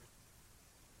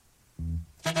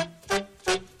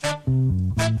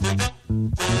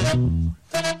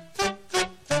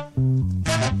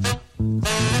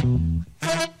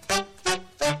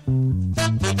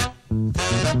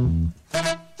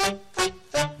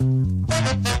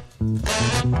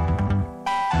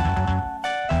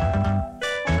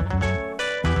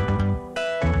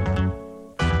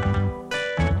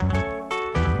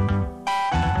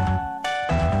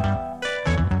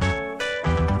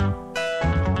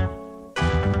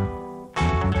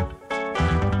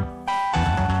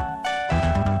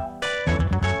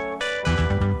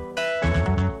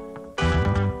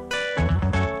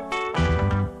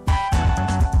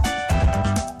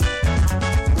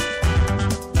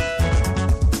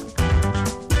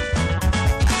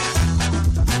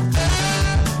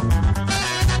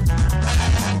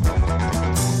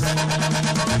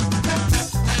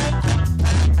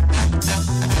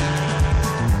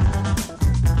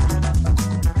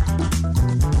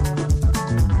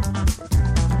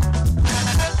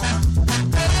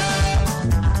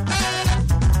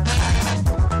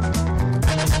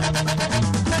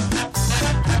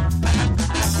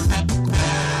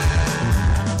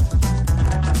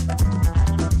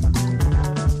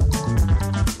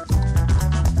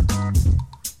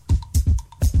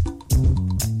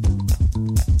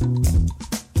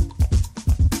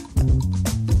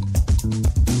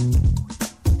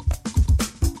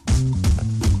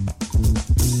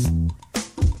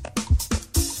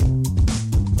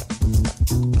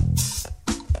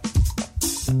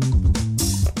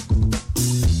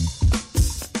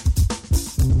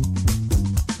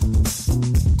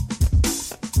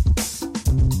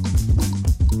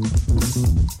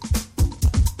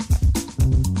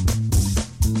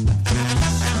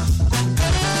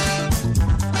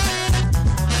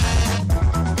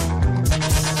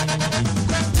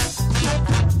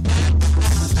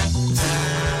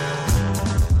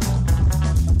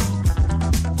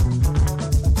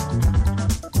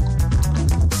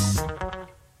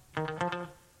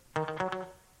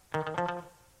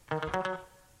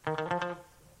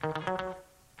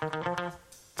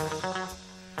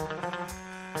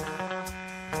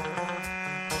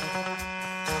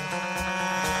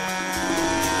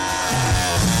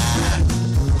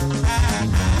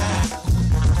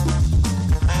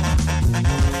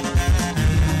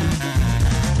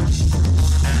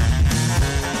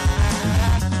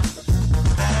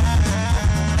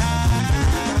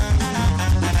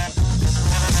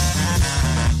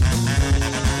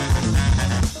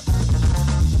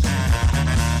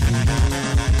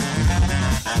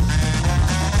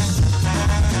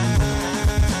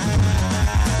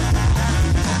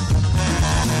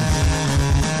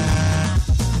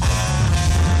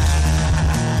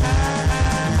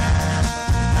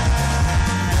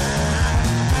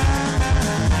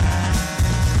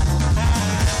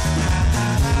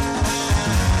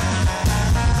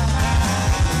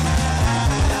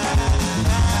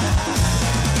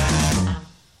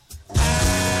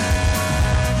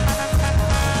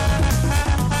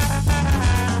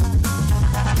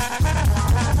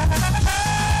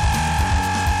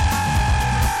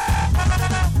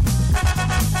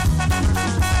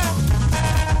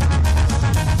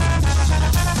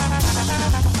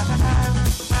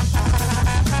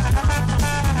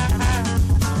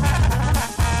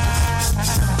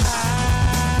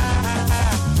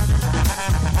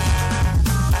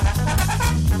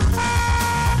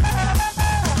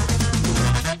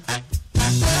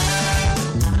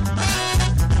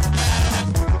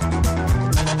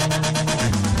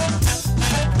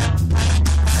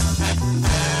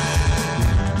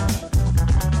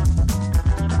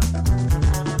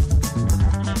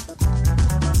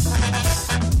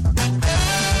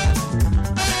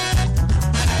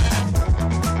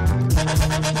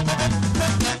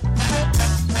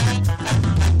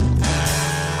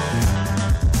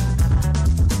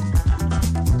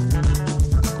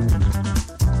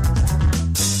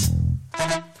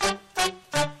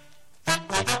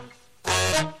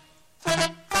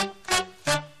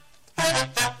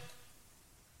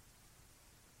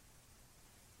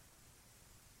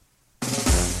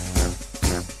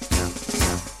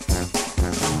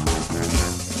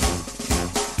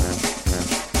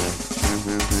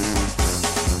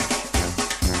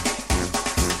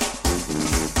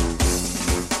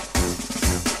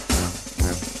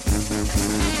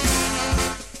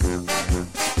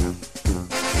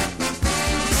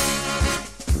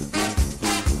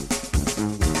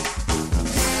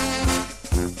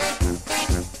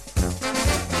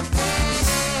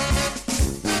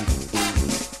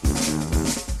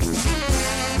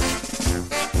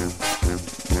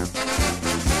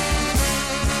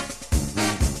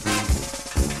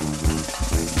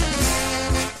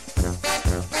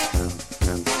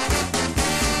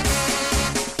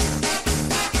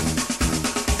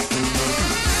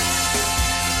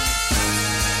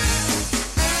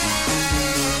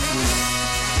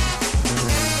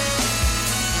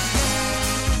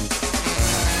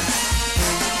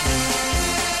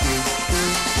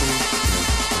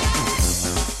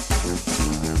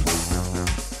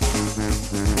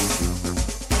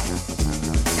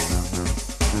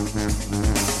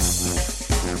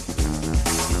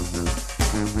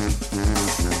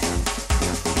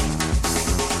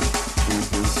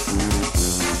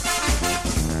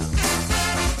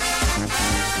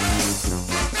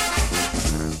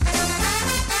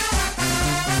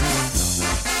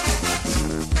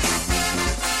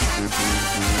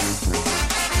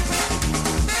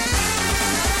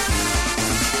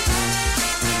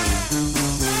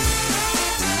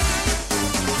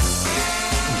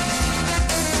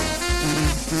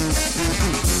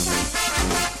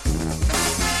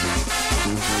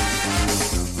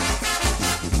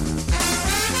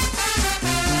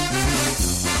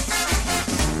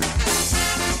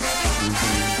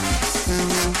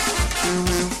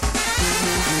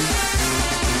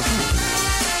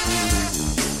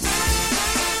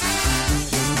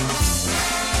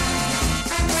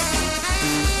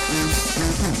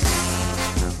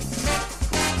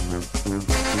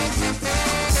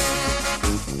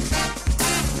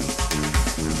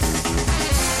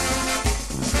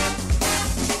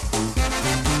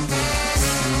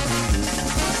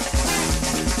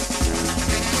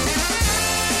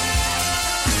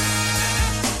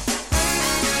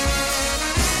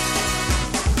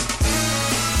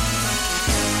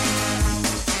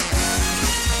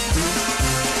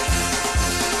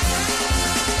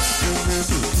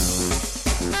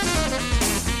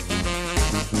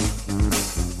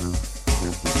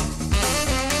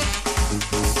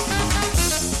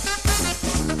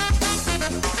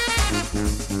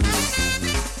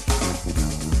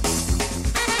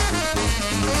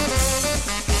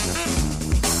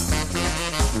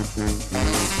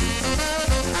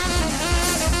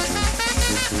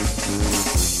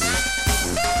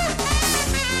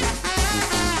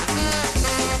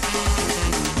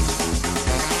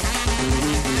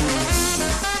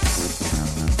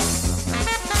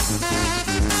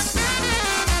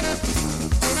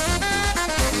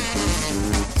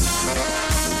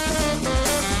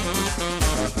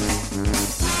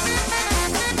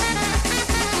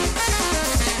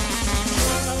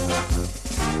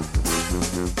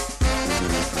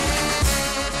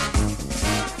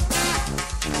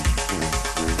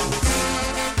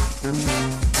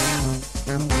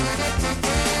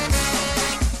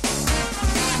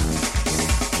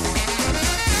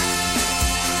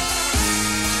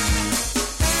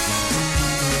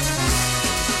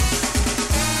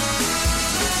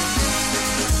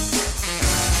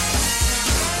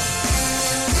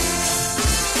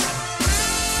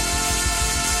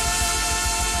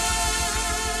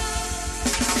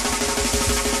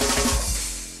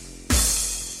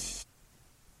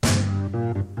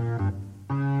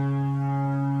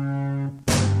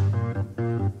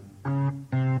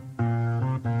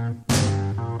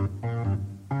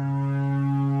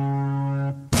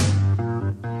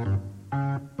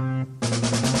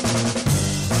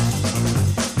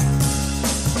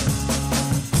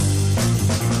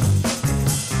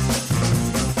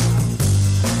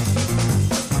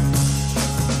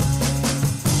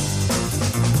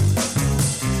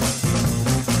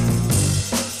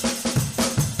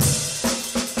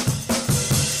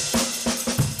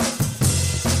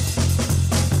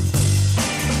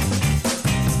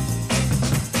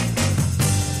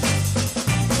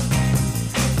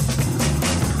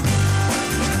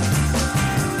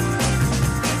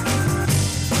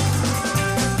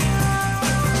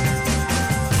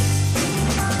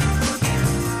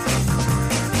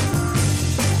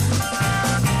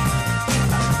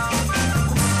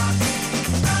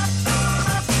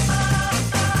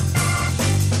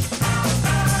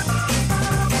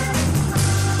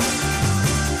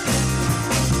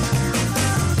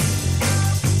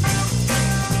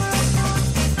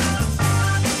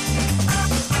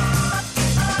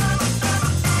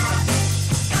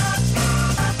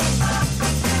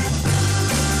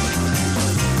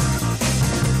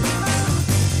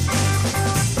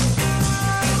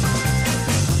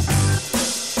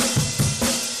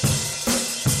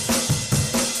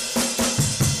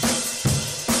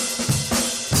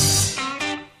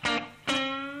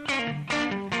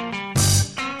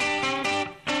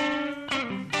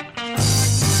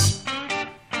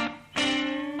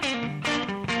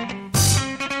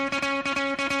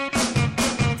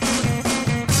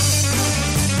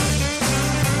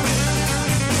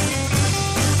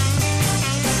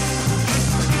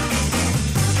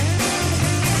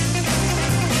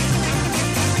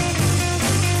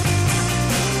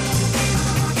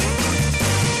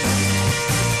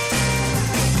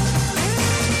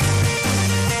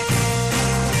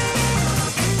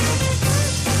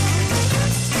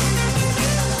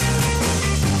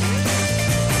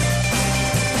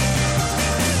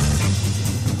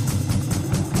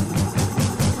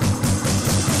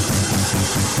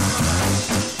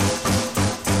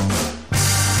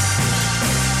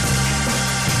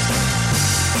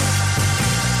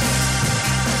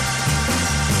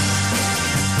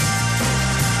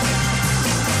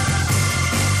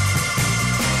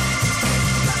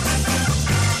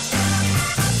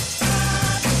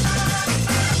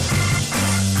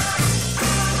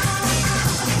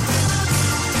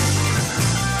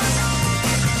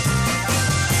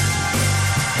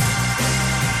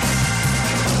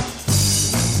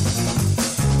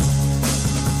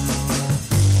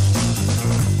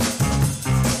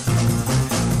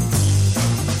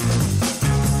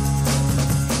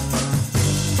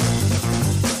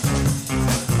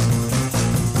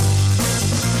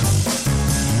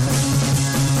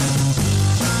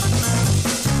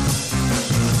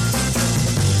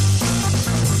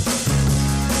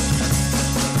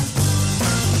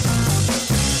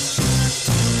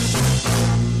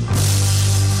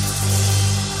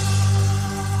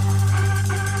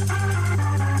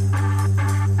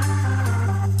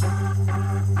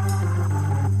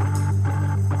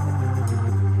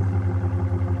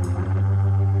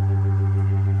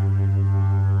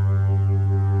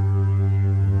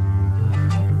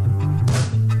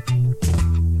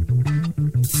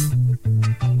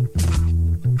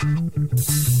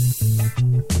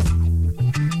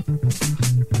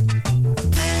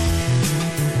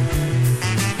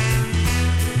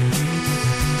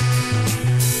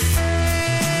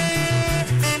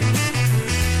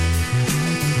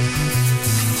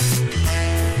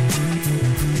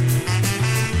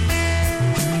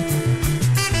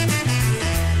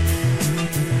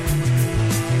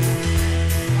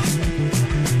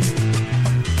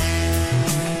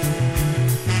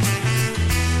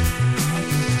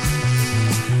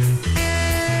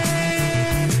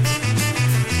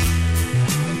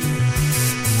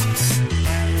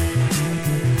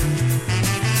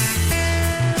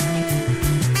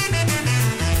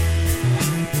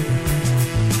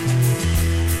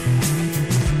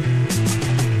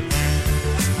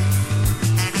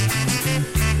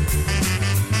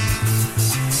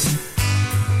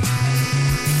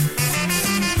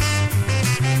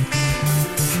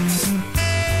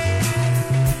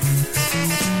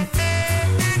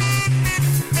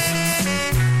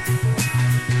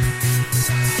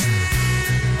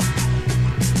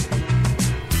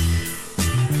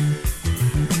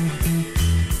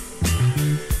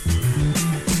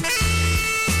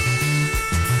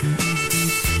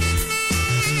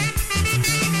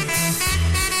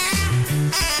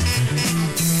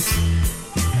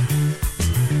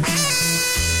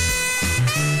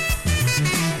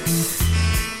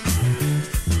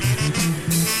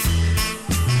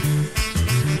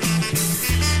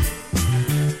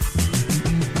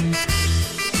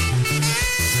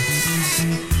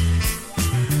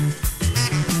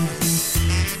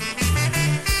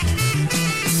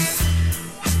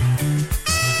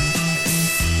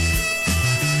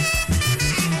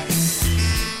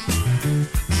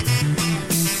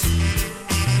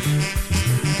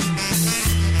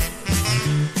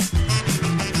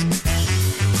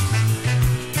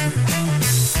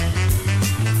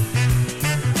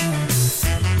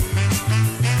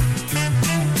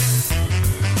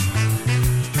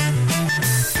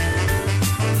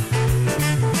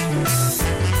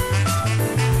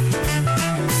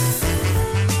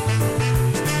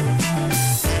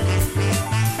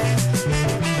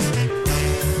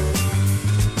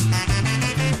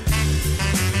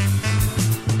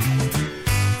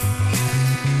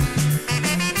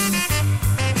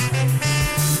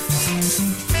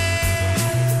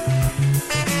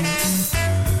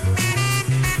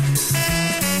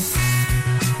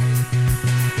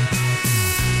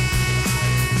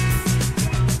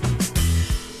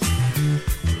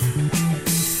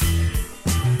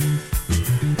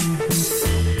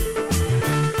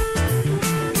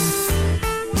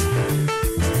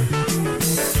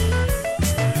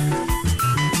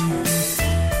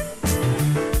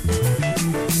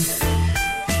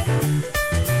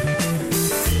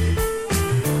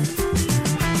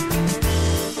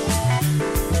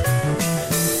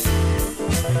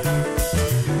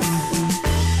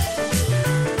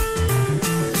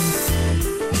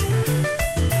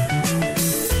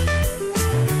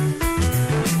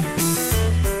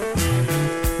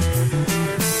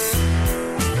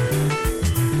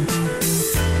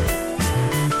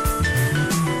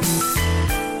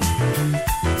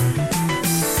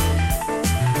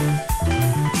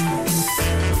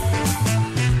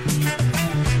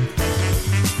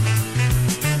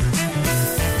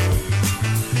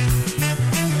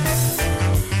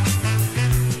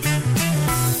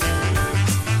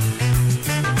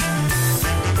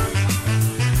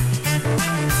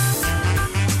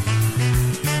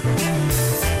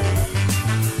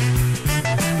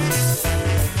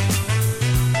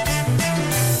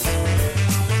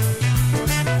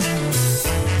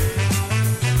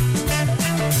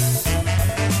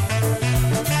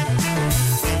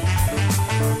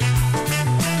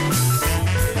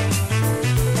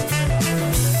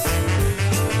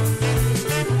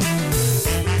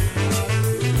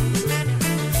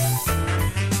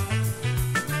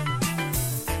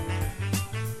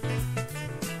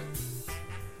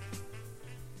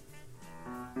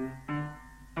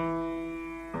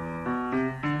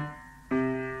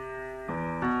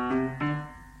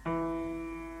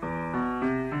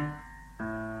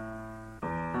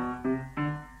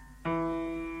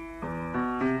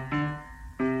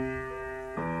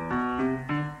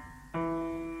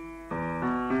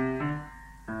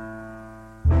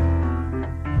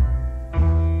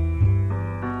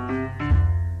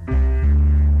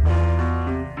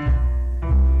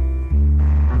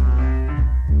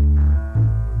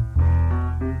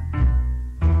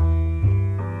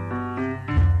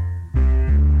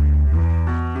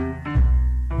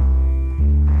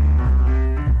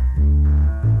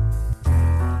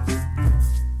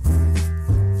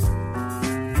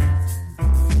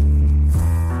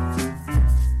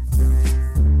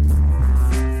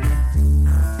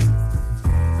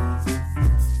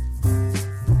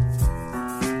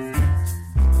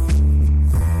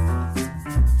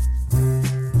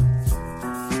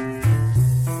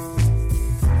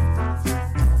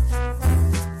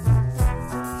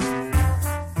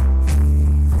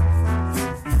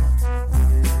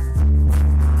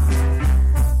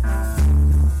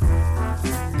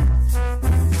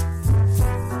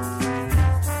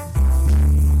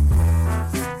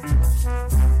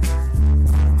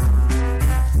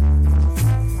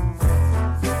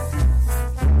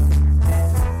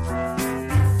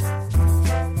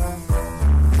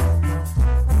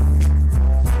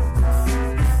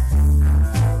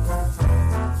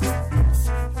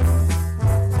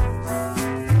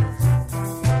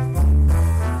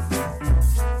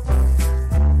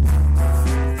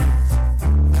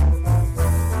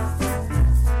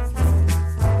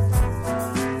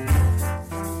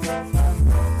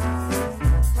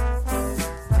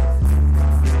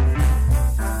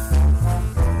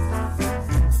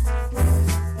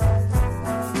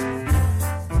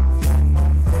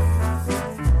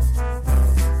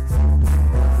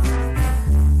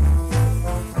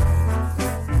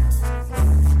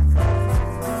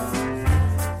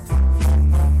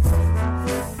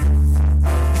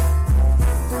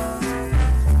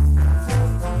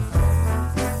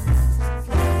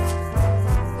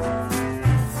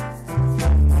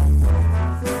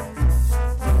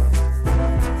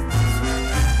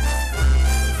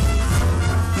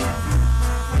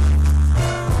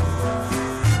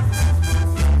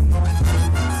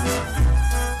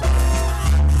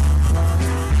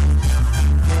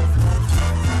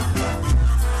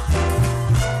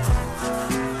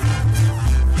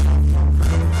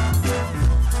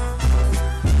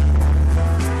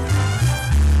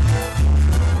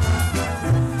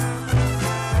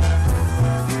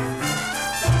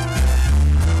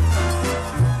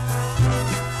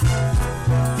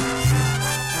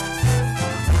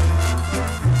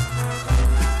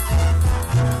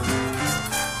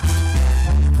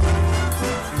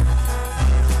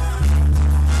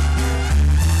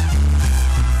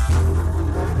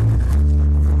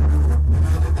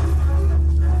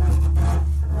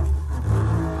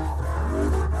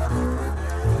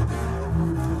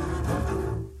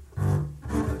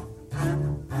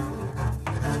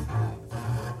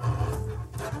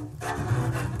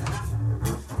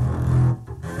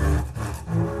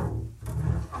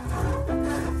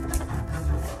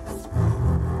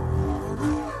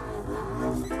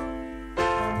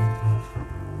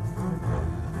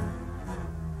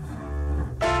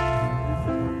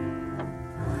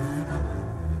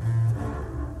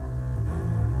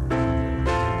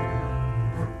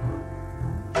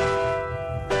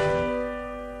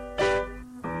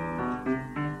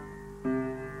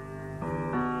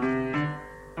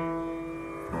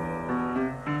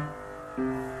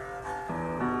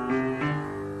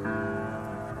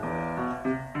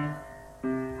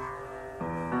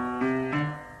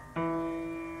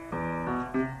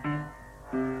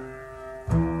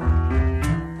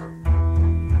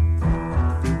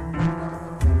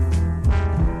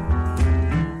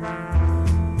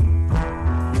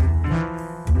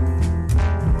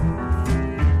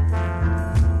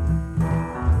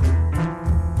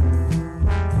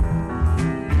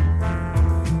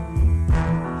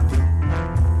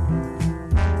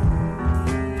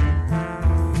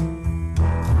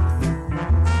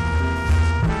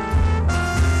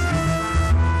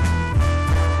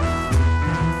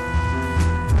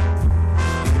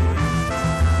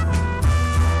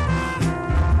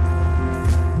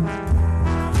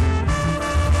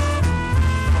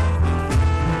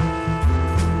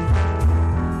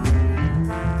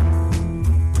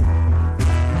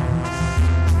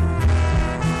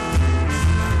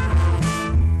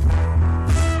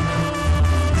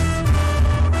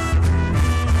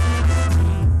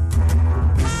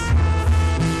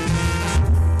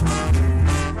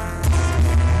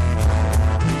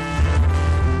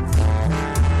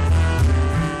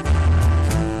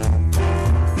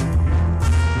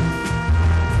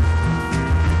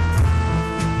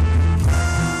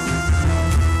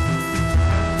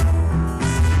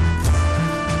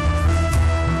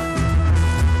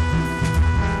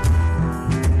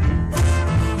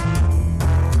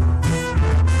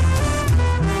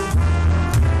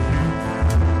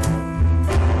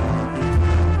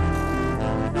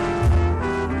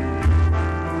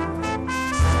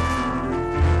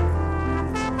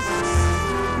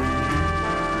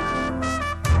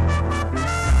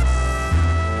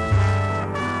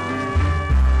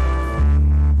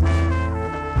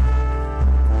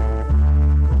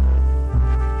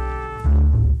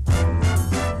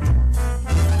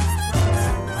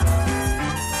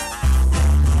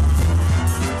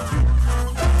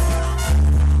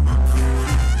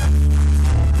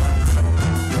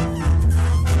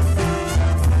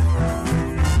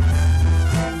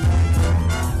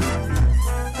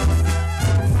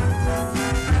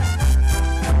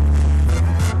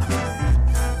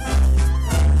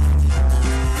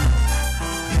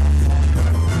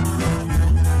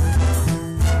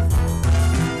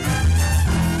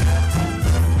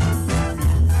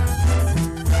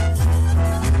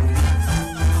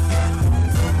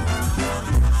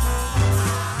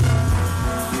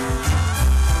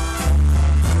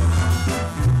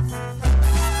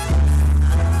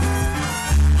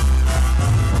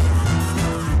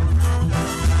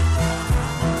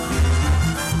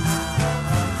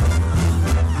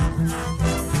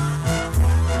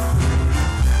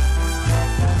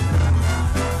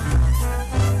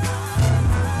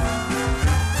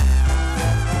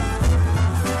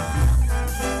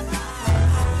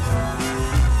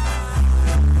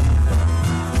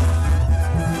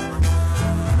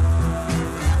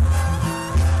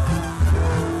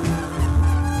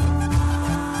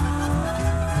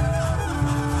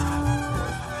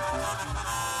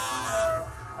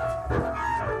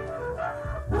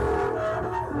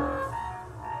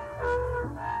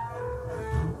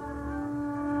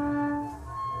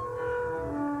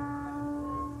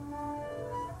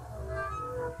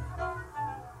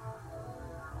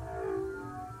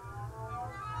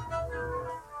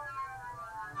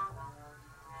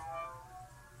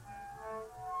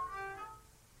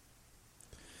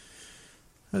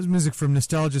 That was music from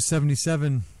Nostalgia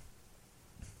 77.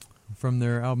 From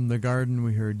their album The Garden,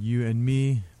 we heard You and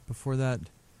Me. Before that,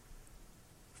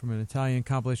 from an Italian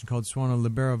compilation called Suono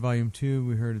Libero Volume 2,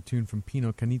 we heard a tune from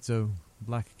Pino Canizzo,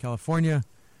 Black California.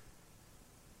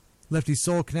 Lefty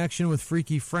Soul Connection with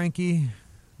Freaky Frankie,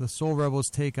 the Soul Rebels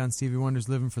take on Stevie Wonder's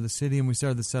Living for the City, and we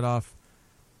started the set off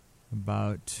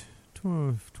about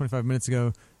 25 minutes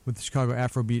ago with the Chicago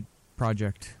Afrobeat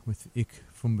Project with Ich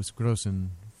Fumbus Grossen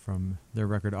from their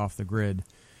record Off the Grid.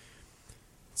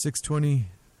 6:20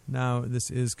 now.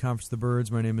 This is Conference of the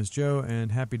Birds. My name is Joe,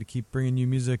 and happy to keep bringing you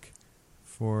music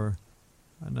for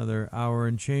another hour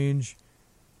and change.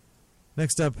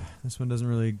 Next up, this one doesn't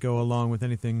really go along with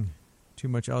anything too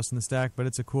much else in the stack, but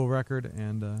it's a cool record,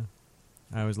 and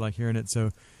I always like hearing it. So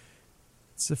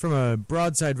it's from a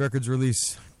Broadside Records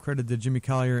release, credited to Jimmy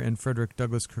Collier and Frederick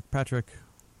Douglass Kirkpatrick,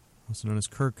 also known as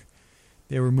Kirk.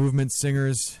 They were movement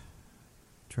singers,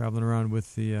 traveling around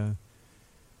with the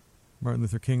Martin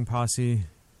Luther King posse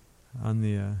on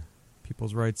the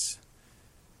People's Rights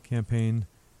campaign.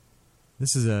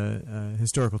 This is a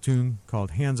historical tune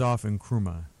called Hands Off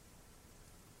Nkrumah.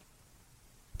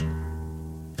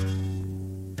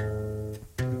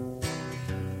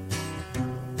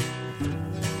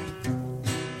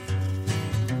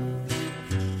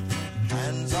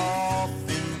 Hands off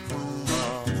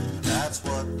Nkrumah, that's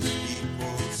what the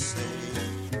people say.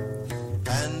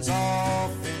 Hands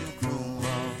off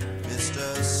Nkrumah,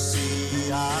 Mr.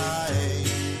 CIA.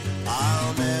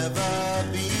 I'll never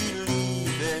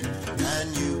believe it,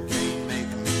 and you can't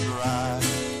make me try.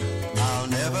 I'll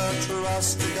never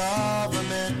trust the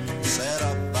government set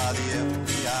up by the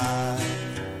FBI.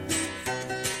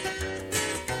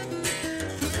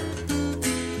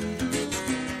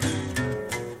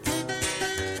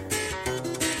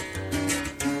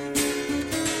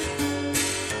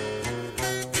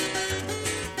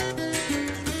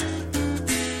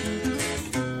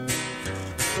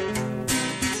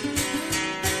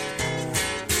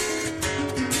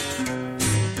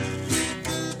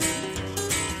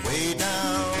 Way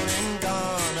down in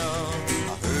Ghana,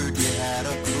 I heard you had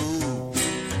a clue.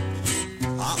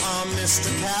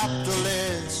 Mr.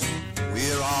 Capitalist,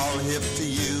 we're all hip to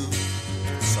you.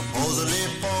 Supposedly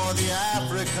for the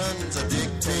Africans, a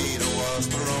dictator was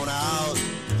thrown out.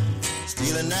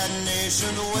 Stealing that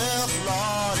nation's wealth,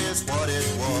 Lord, is what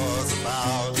it was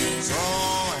about. So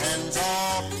hands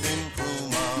off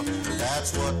Nkrumah,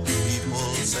 that's what the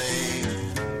people say.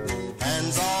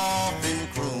 Hands off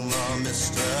Nkrumah,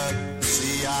 Mr.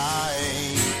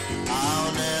 CIA.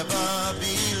 I'll never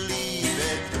believe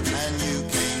it, and you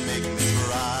can't make me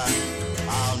try.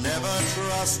 I'll never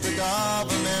trust the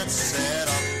government set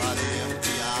up by the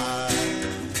FBI.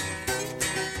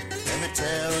 Let me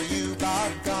tell you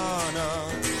about Ghana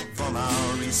from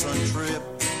our recent trip.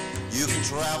 You can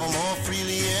travel more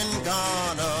freely in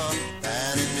Ghana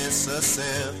than in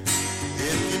Mississippi.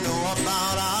 If you know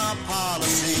about our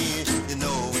policy, you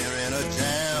know we're in a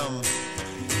jam.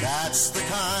 That's the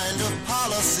kind of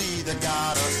policy that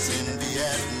got us in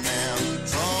Vietnam.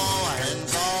 So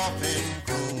hands off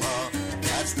Nkrumah,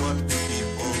 that's what the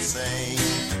people say.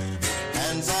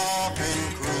 Hands off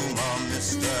Nkrumah,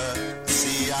 Mr.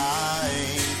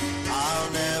 CIA. I'll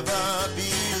never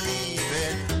believe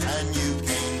it, and you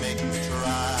can't make me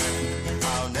try.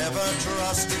 I'll never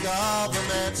trust the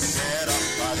government set up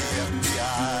by the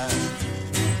FBI.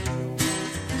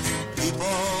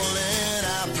 People in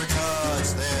Africa,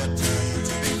 it's their turn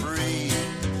to be free.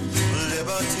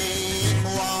 Liberty,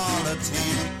 equality,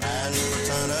 and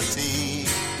fraternity.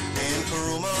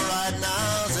 Nkrumah right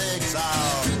now's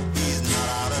exiled. He's not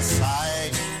out of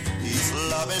sight. These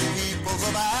loving peoples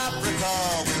of Africa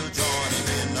will join him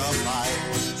in the fight.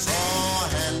 So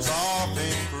hands off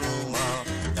Nkrumah,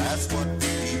 that's what the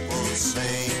people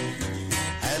say.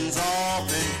 Hands off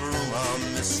Nkrumah,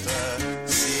 Mr.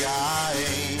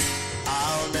 CIA.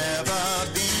 I'll never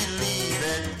believe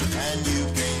it, and you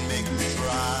can't make me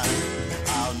try.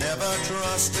 I'll never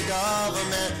trust the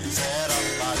government set up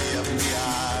by the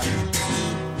FBI.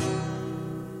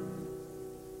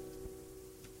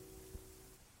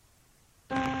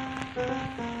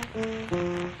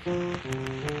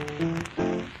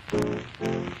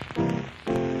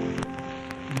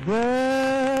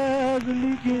 There's a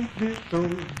leak in this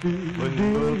old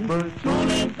building.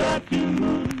 Someone's got to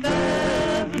move.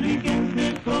 There's a leak in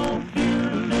this old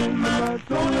building. My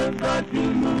soul has got to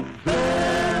move.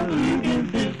 There's a leak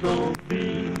in this old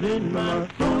building. My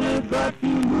soul has got to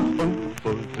move.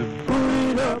 Pull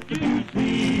it up till you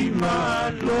see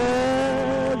my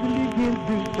there's a leak in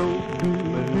this old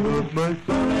building. My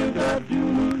soul has got to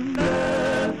move.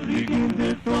 There's a leak in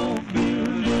this old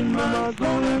building. My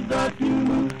soul has got to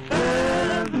move.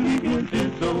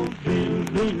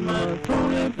 my soul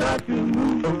has got to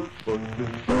move.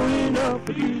 Going up,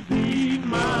 you see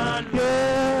my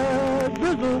yes,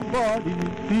 this old body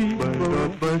you see, but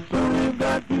soul has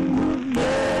got to move.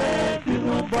 Yes, this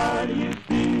old body you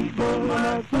see, but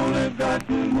my soul has got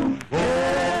to move.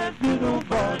 Yes, this old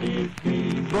body you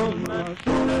see, but my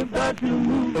soul has got to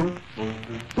move.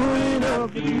 Going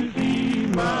up, you see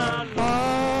my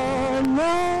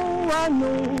I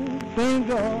know, thank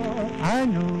God, I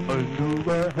know I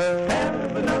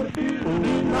have another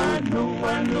feeling. I know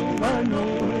I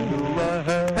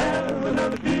have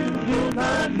another feeling.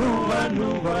 I know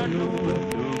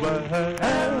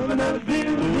have another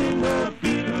feeling. A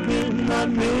feeling not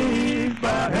made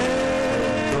by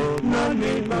hand, not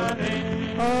made by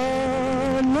hand.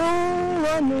 I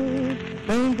know,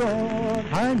 thank God,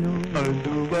 I know have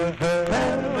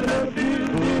another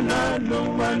feeling. I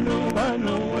know have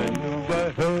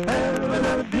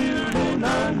another feeling.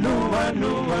 I know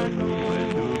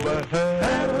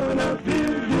have another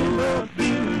feeling. A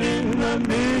feeling not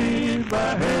made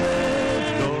by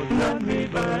hand, not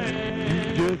made by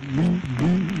hand. Just meet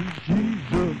me,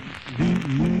 Jesus, meet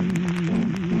me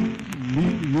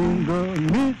in the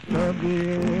midst of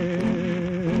it.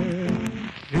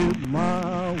 If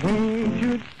my wings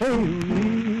should fail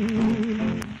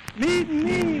me, meet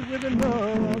me with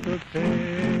another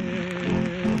pair.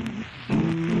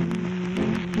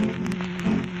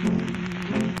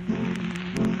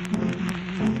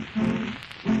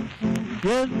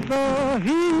 Yes, the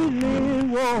healing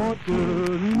water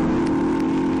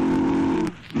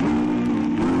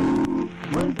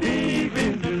when deep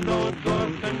in the Lord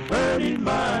God converted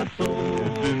my soul.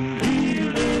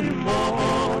 Healing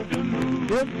water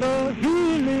yes, the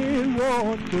healing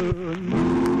water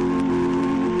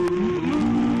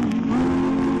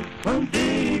when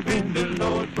deep in the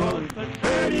Lord God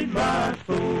converted my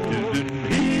soul.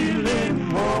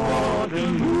 Healing water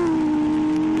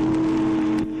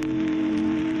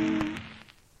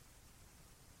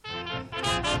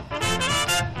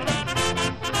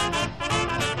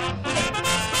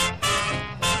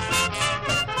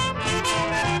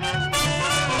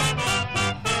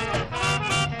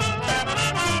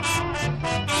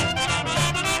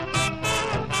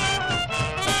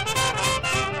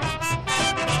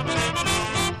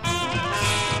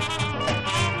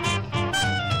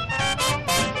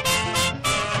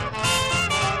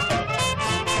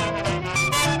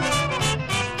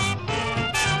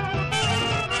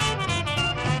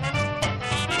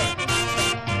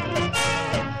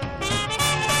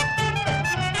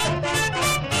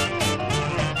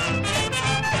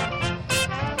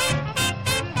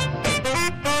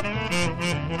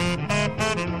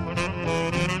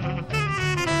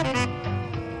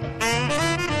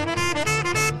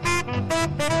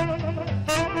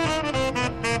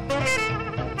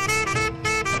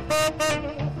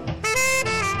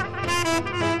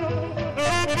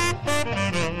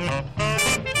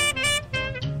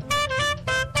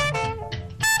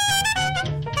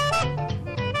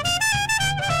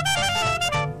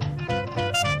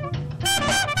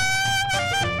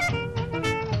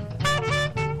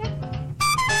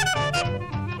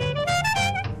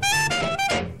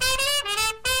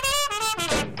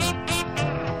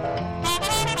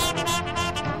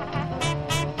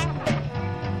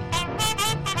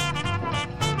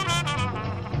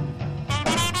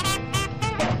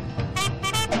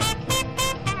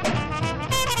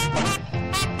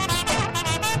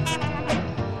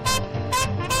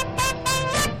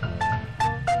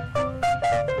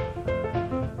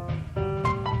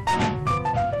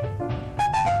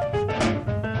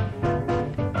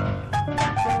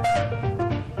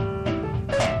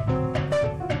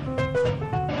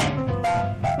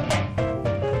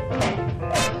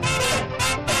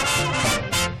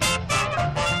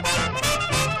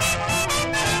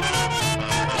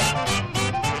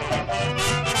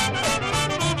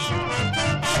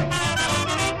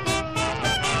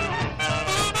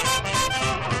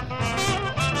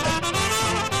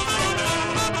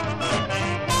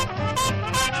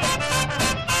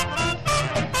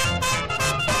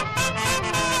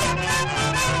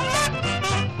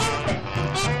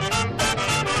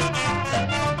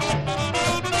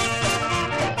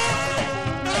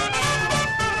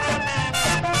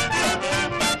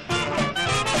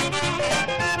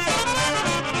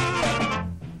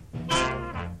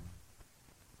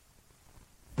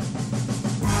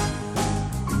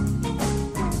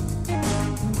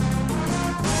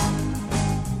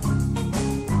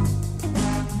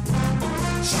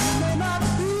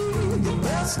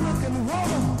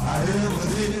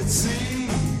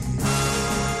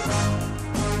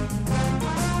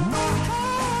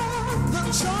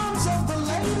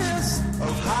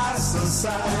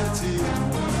society.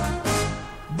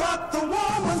 But the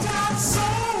woman's got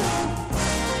soul,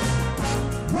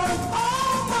 worth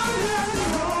all money and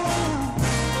gold,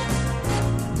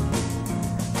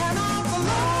 and all the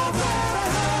love that I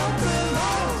have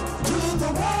belongs to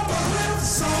the woman with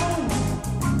soul.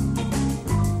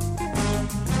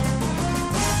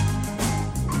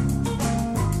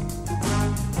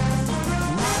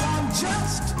 Now I'm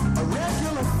just a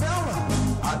regular fella,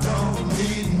 I don't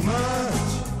need much.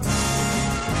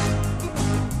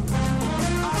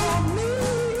 I don't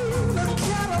need a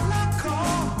Cadillac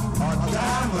car or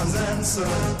diamonds and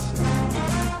such.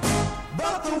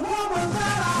 But the woman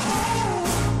that I hold,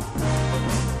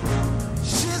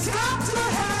 she's got to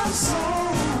have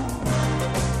soul.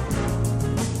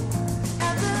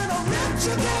 And then a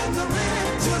richer than the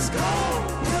richest go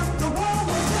if the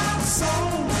woman got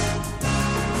soul.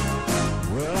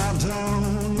 Well, I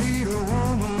don't need a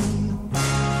woman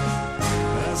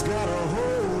that's got a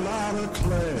whole lot of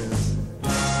class,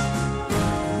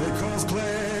 because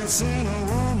class in a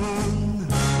woman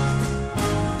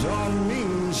don't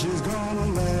mean she's gonna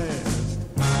last.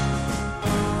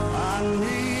 I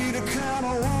need a kind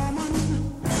of woman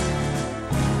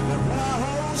that when I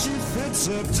hold she fits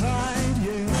up tight,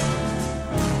 yeah.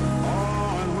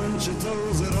 Oh, and when she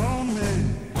throws it on me,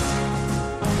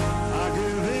 I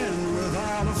give in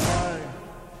without a fight.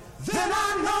 Then I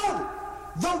know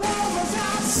the woman's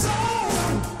got soul,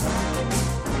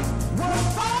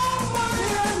 worth all money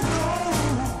and gold.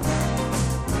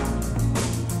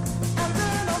 And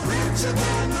then I'm richer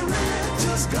than the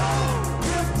richest go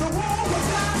if the woman's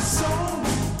got soul.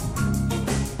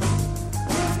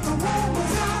 If the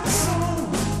woman's got soul.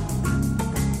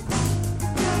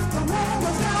 If the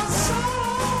woman's got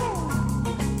soul.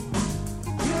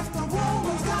 If the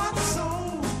woman's got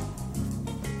soul.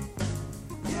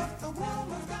 If the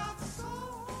woman's got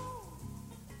soul.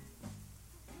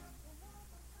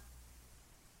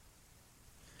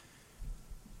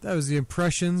 That was the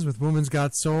Impressions with Woman's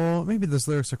Got Soul. Maybe those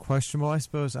lyrics are questionable, I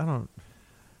suppose. I'm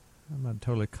not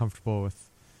totally comfortable with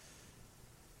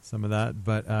some of that,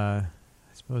 but I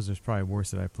suppose there's probably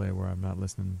worse that I play where I'm not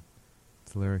listening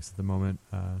to lyrics at the moment.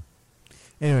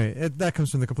 Anyway, that comes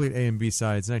from the complete A and B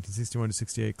sides, 1961 to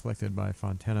 68, collected by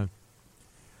Fontana.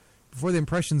 Before the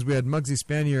Impressions, we had Muggsy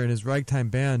Spanier and his Ragtime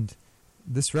Band.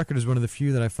 This record is one of the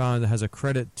few that I found that has a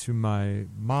credit to my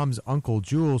mom's uncle,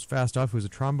 Jules Fastoff, who was a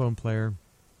trombone player.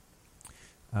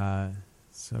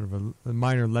 Sort of a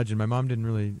minor legend. My mom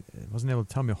wasn't able to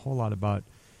tell me a whole lot about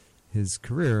his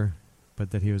career,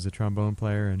 but that he was a trombone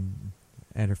player and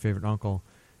her favorite uncle.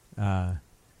 So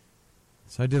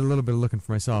I did a little bit of looking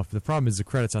for myself. The problem is the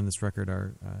credits on this record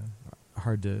are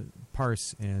hard to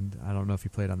parse, and I don't know if he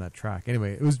played on that track.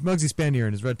 Anyway, it was Muggsy Spanier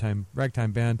and his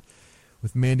Ragtime Band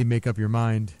with Mandy Make Up Your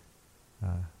Mind,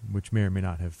 which may or may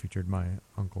not have featured my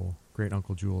great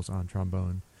uncle Jules on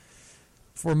trombone.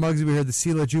 Before Muggsy, we heard the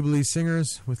Sela Jubilee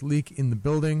Singers with Leak in the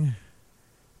Building.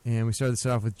 And we started this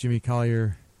off with Jimmy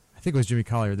Collier. I think it was Jimmy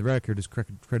Collier. The record is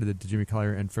credited to Jimmy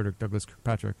Collier and Frederick Douglass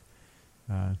Kirkpatrick.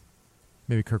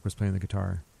 Maybe Kirk was playing the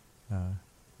guitar.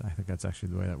 I think that's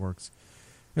actually the way that works.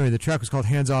 Anyway, the track was called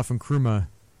Hands Off Nkrumah,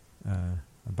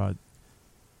 about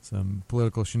some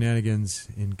political shenanigans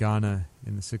in Ghana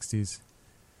in the 60s.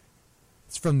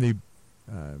 It's from the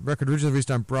record originally released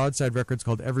on Broadside Records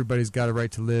called Everybody's Got a Right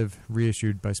to Live,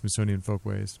 reissued by Smithsonian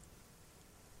Folkways.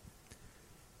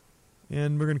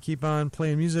 And we're going to keep on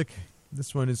playing music.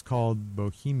 This one is called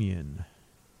Bohemian.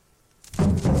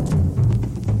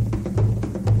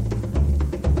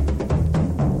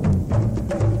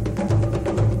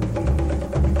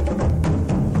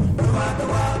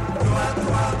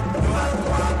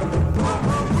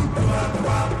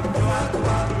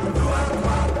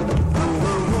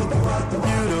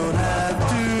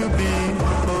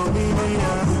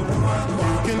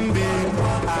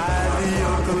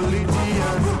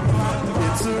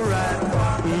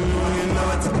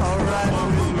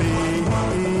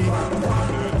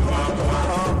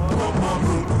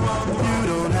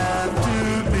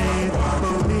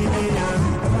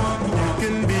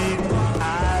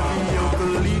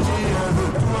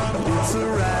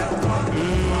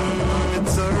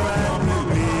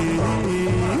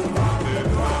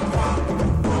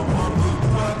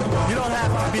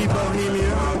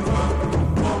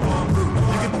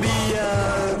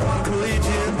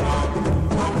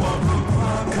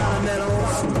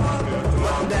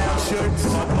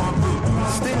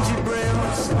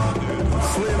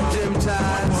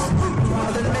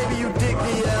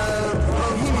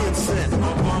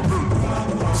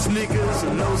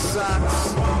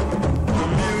 Socks,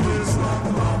 Bermudas,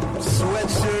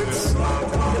 sweatshirts,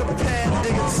 get a pan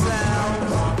digging sound,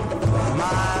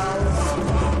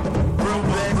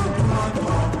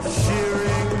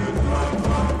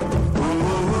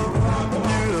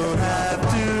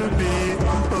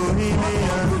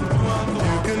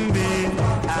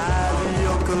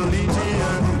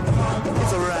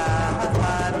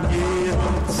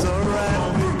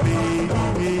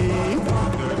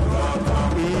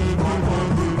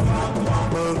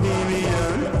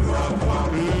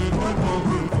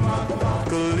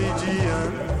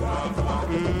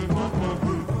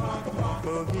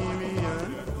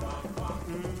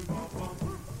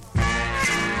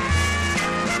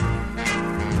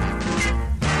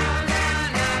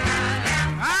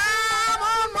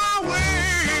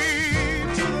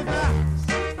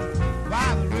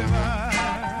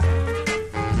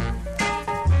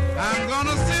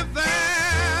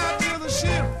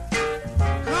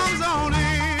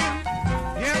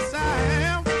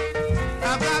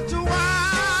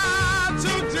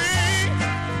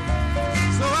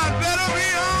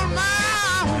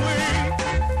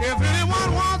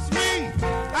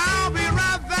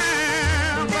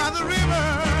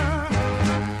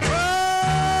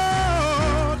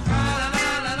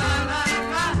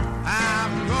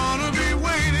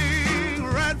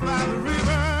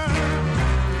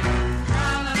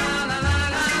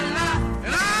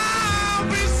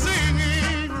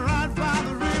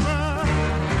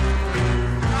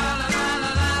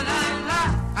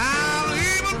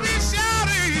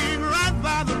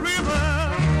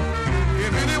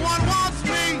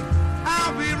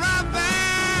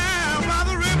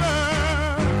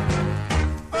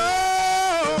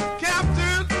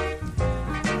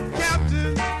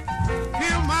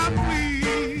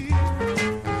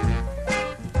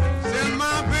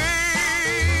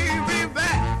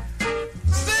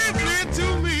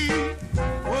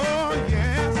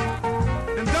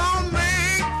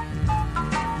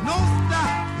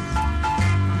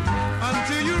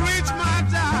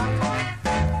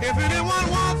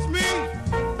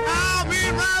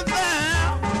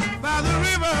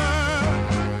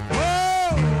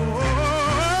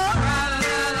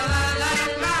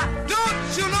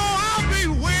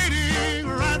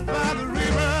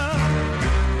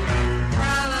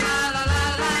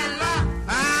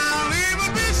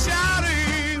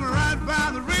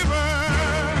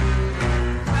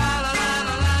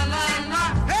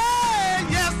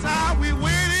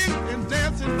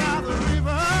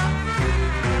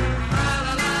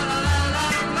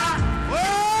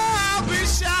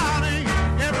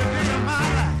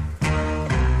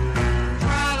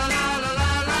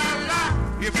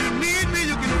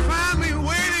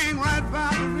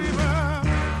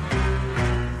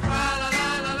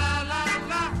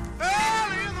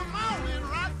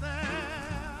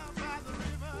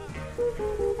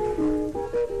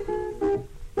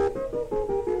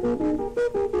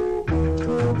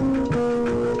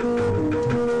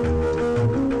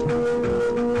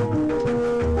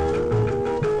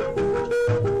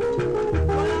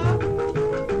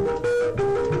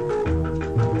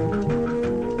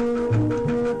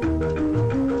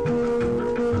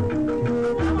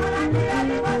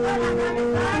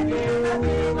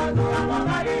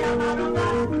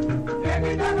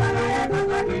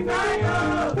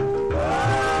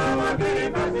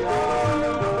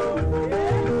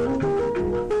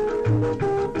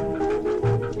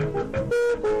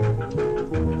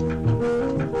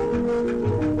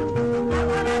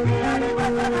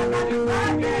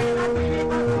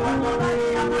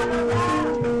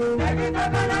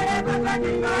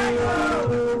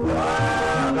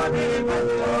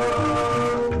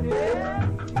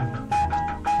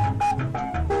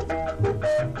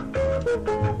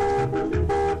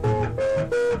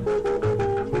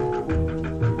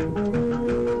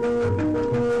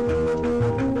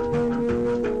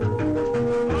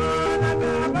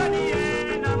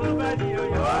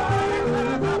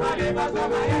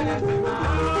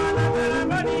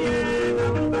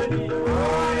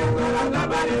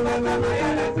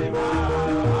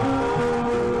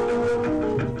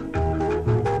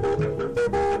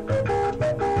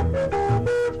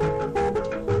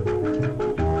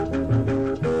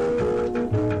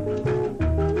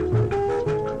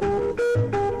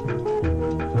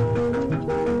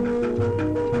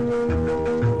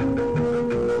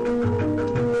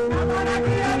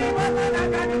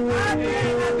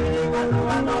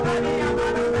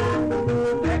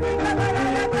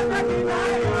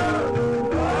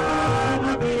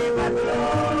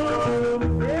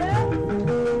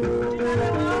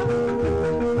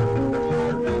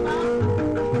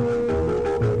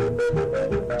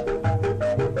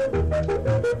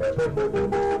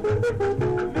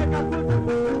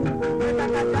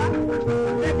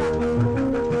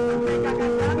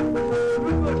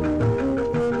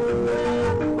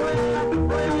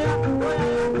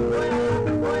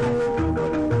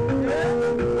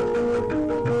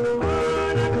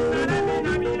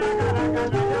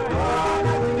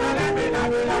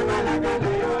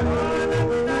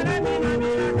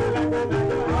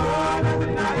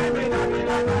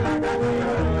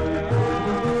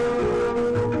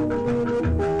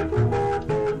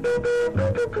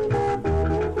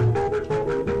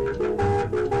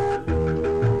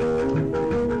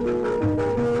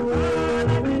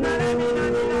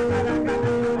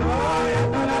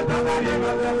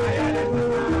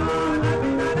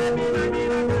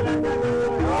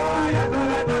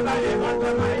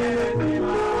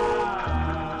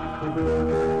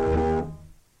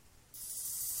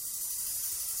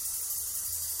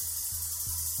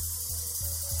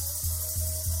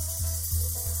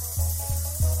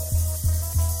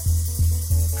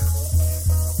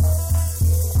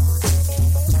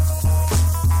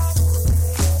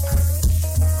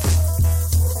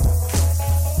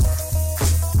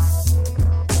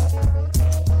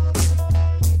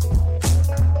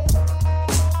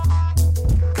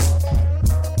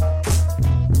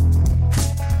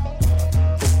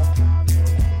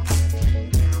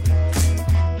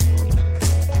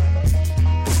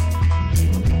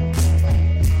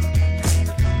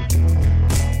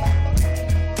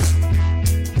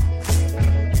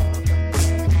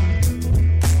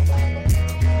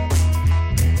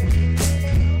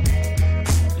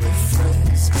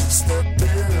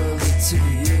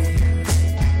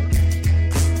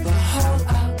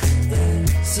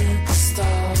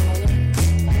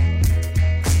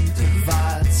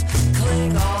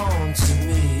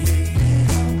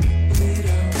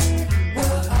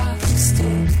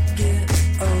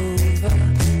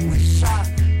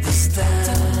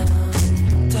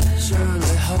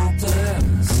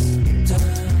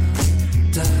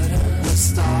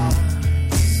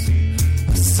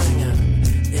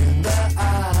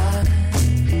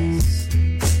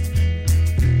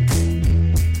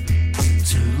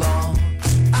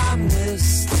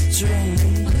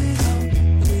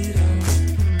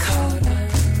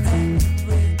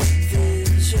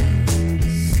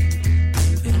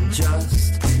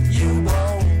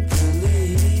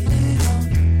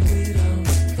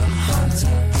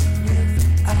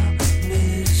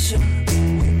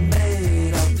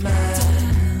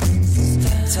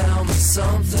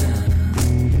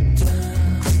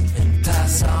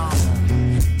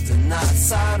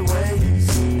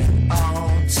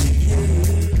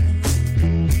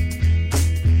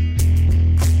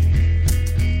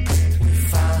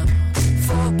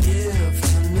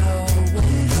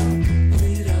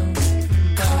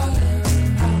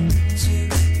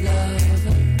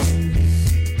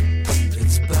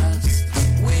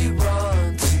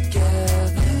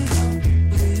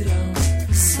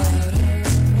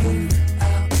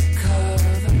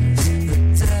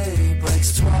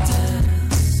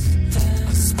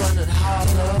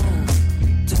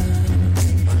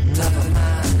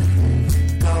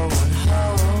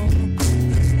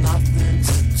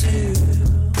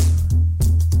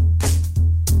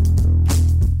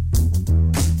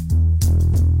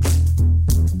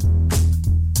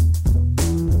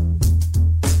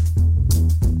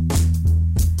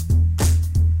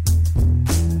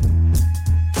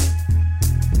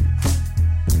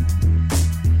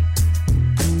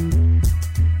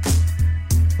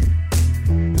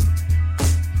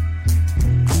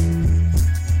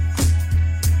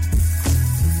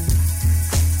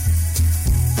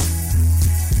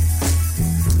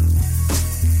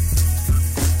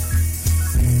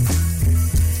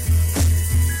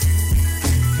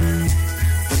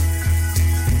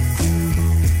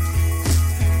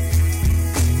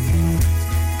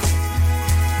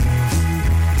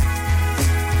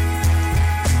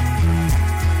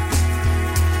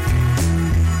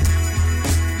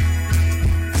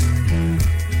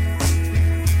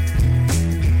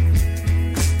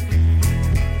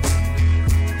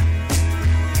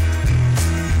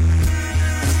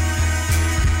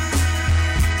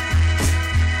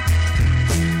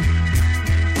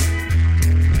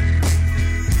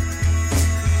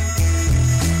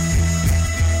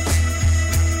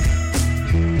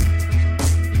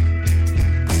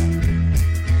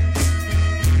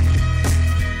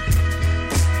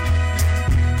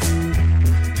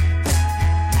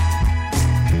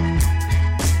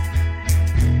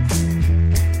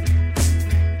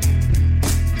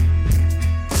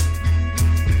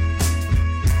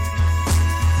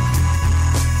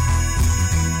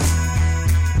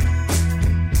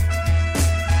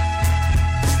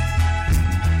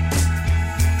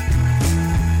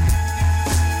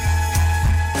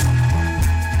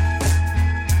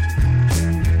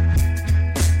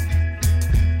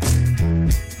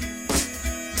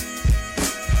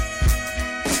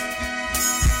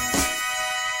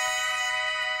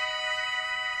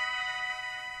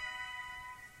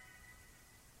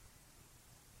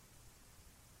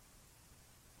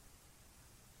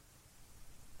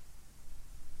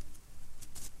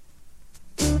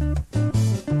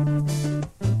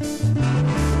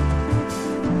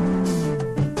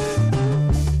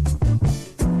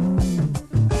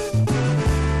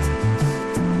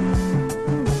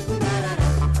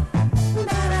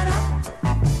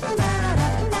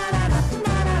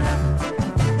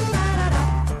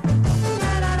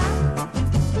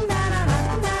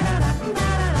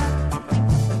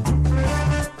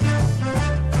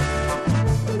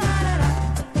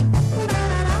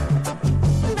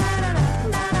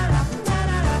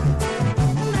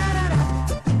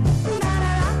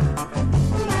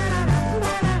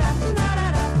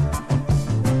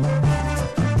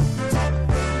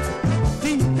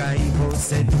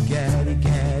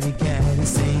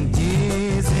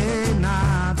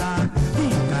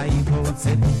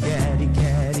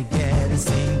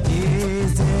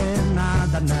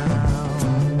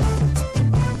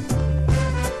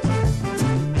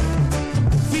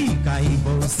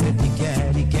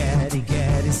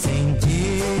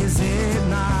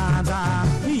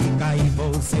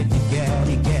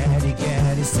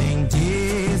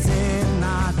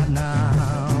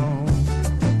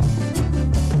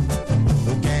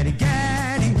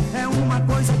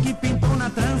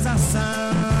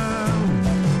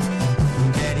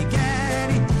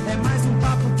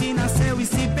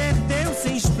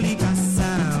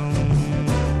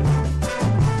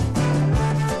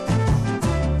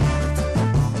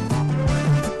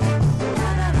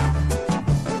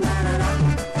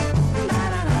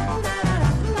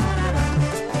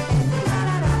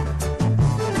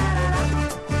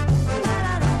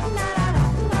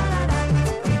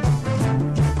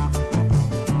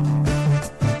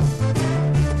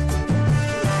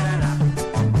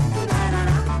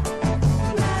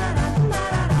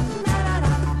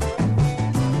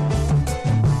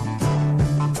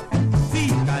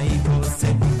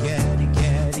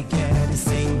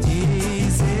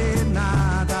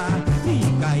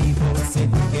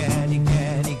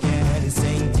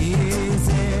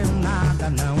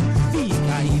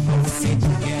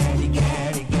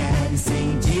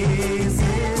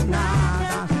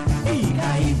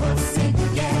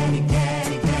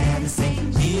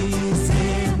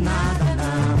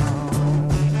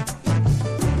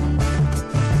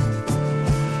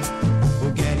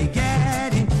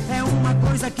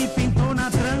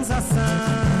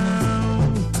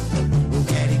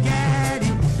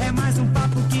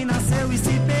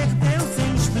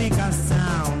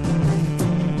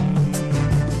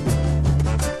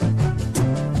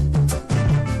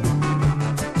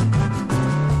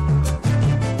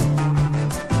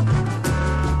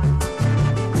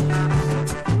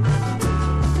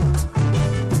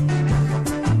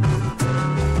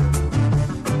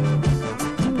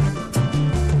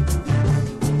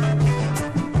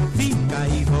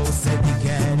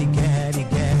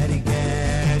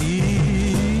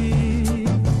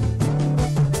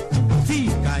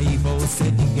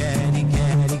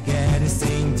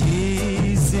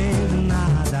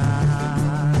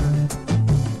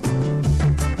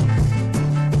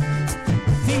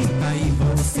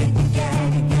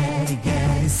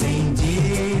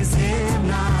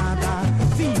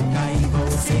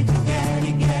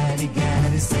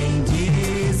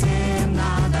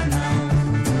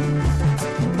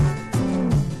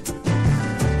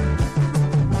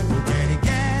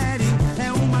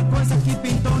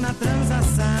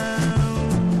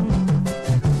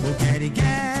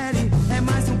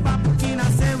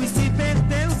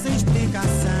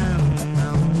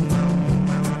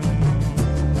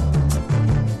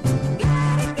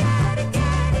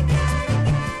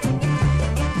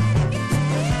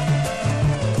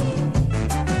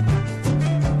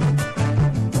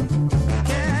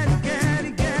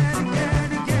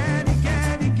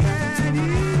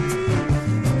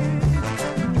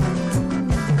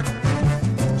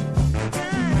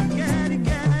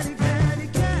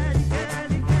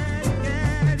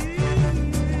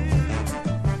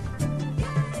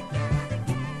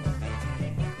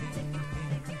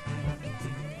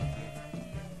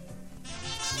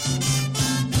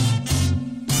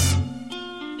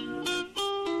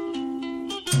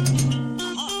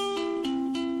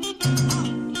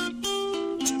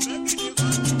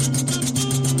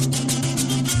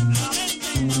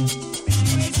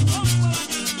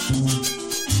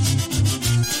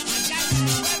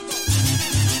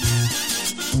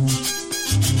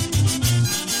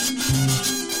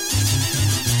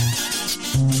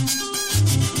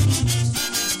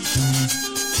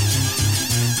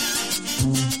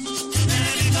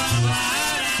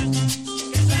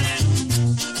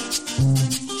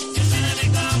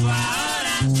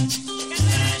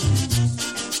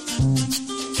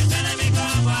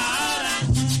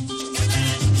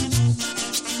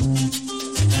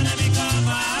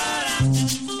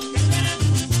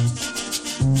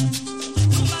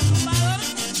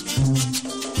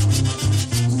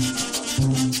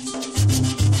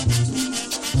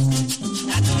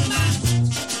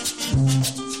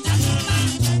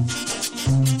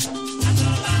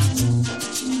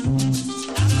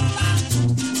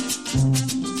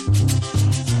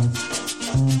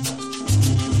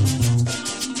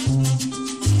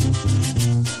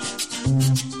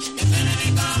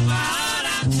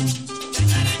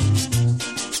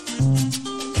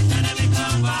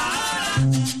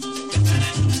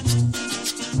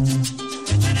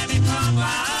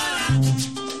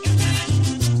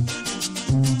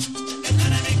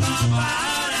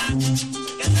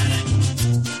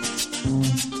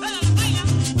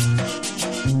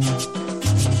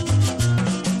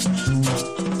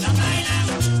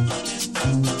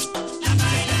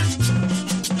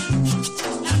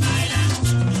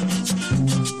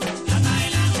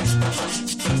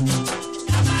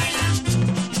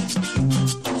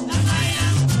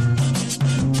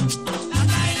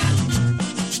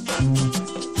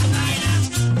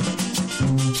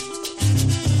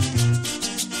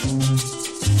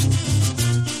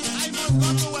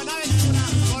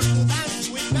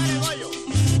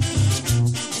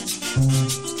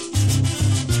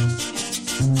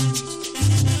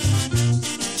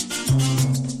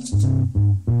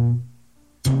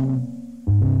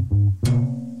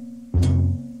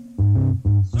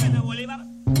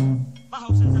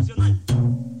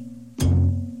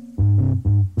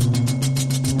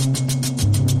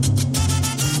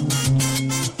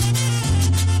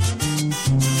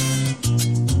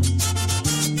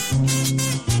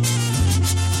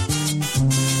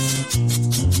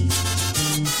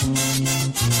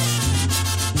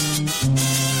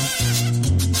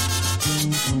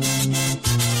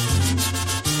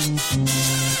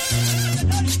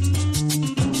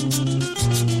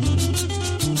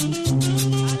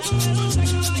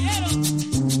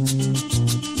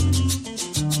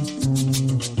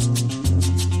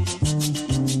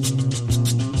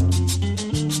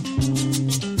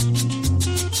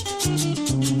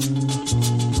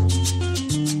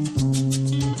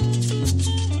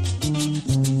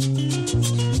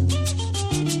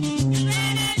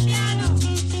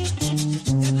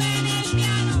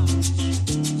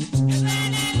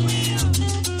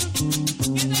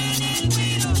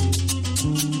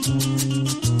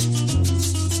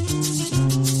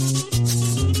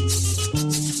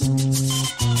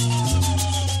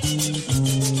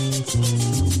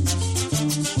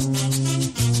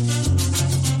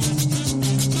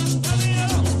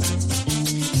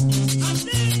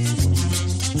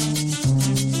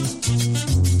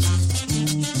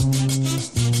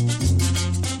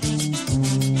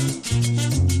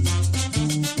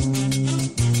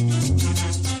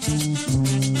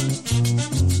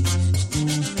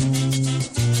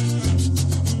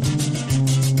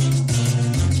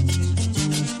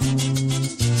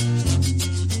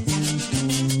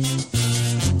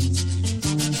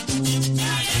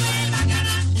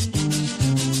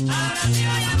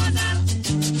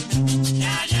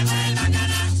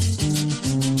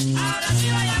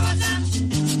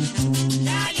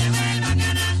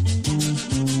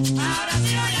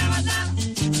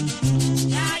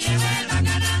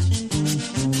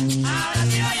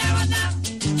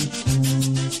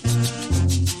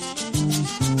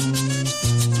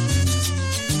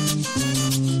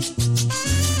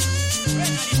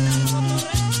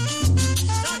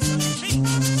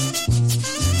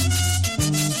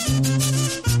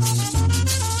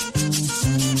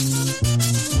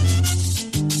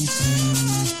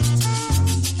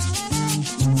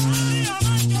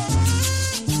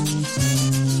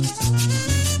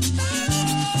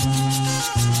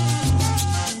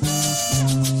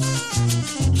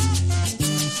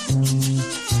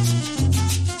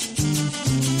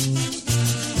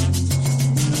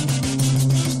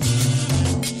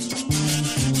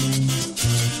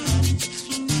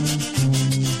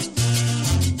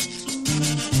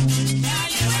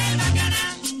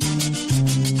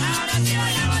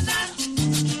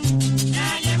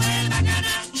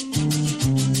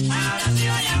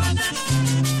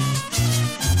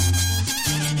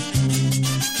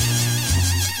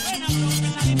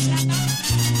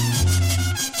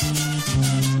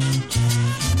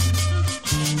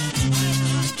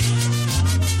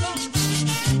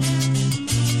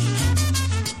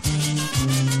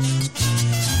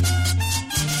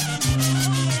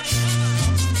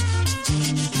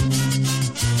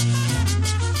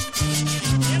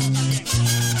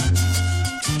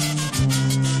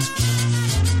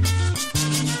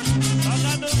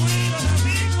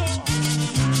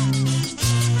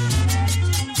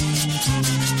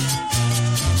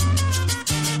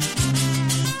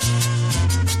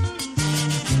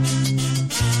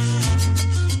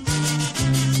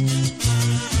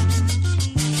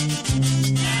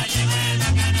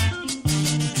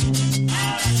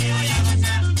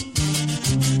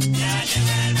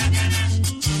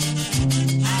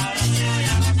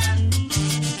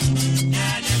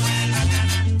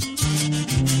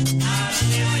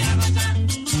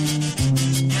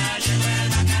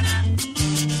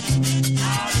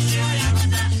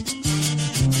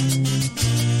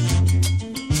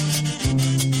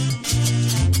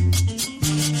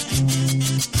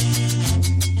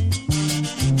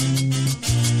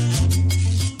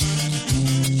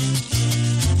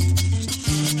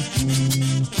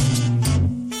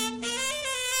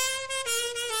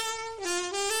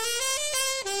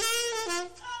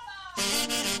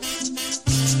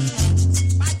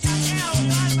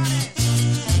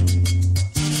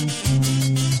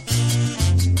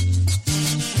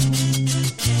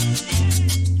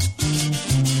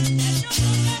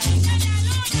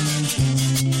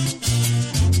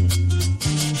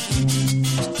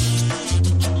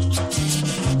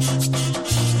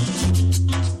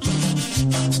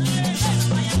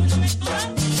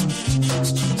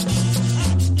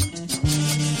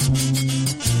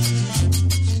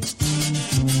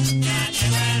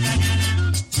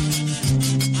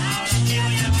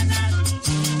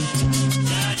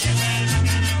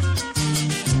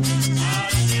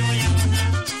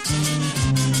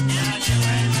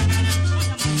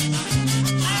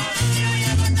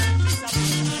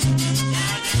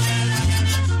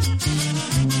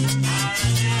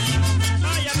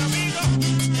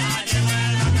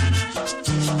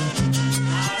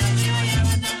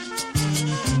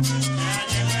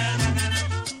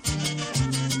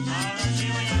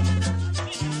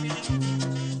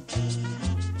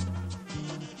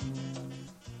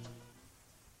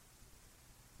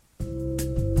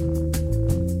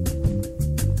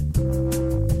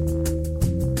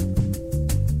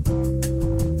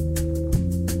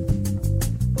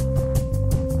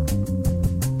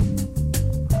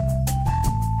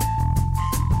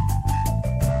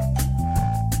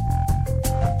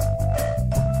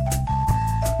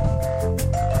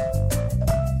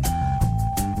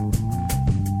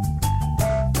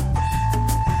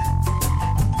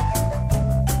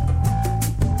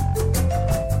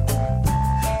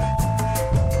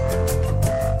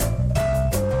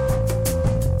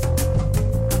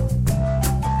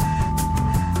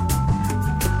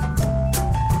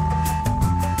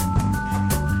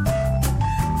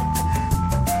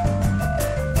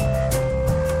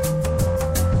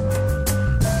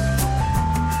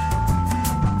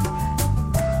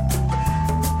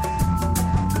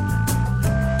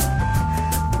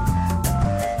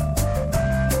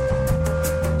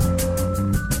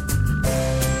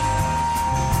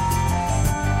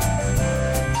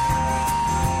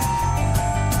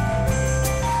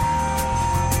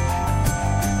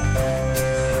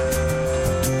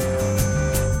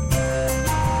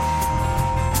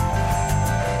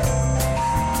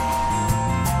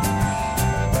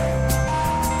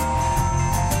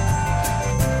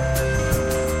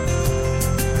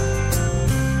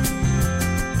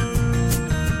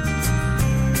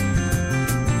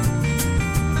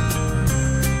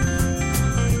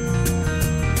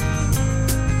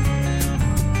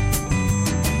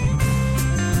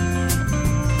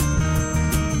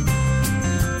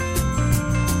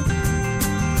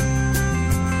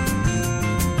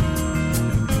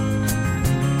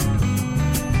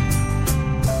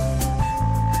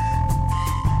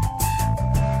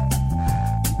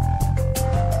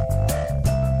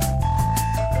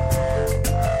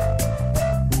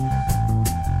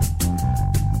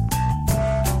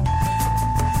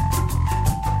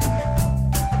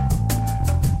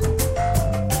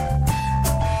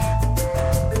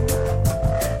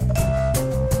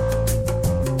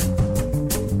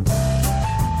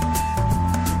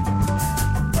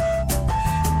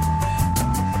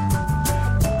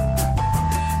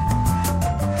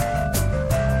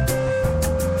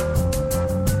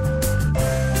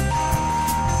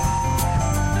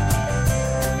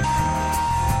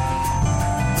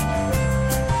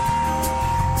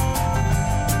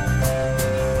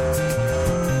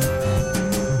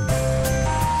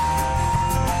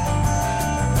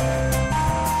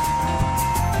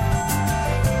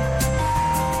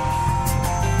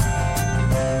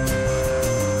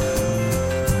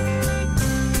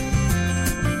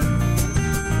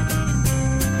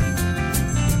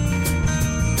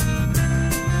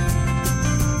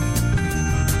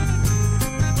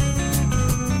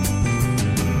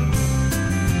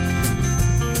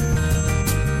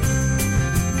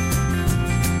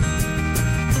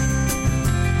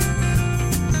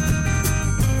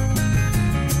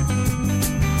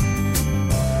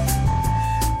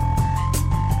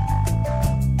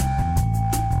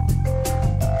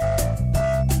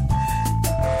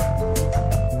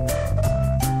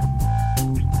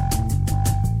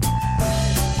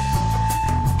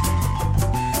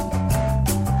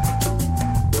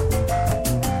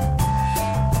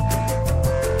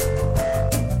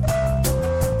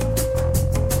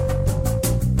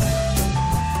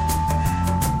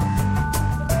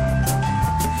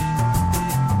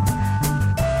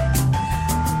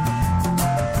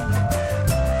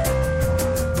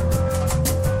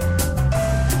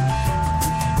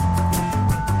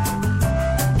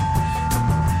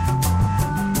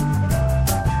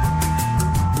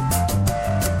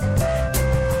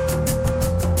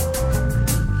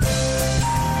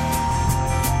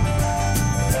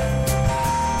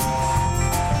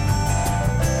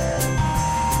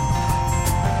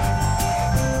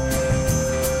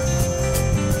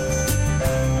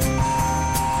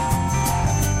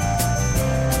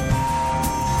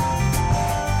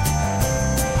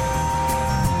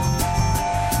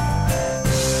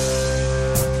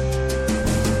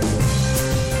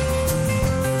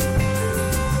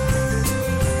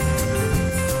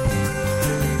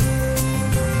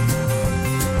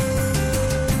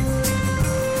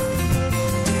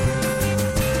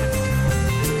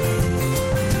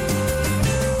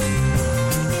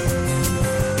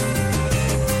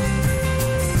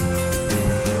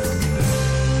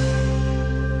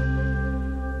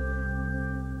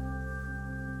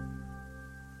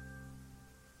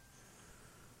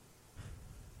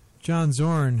 John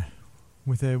Zorn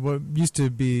with a what used to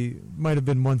be, might have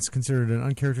been once considered an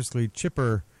uncharacteristically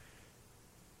chipper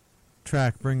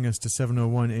track, bringing us to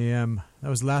 7:01 a.m. That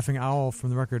was Laughing Owl from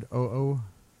the record Oh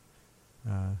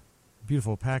Oh.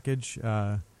 Beautiful package.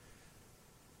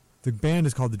 The band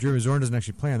is called The Dreamers. Zorn doesn't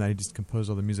actually play on that. He just composed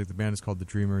all the music. The band is called The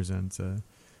Dreamers, and it's a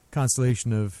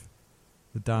constellation of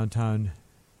the downtown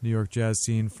New York jazz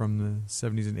scene from the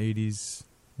 70s and 80s,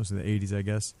 most of the 80s, I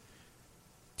guess,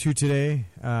 to today.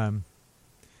 And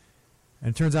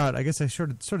it turns out, I guess I sort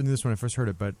of knew this when I first heard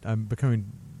it, but I'm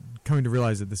coming to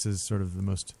realize that this is sort of the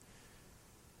most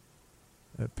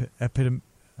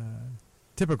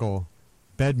typical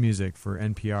bed music for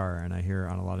NPR, and I hear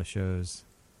on a lot of shows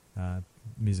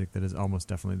music that is almost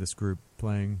definitely this group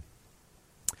playing.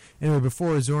 Anyway,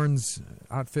 before Zorn's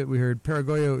outfit, we heard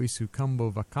Paragoyo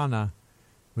Isukambo Vakana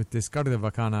with Descarga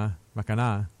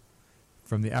Vakana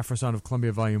from the Afro Sound of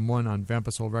Colombia Volume 1 on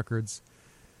Vampasol Records.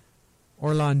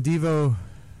 Orlandivo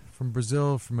from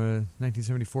Brazil from a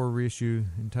 1974 reissue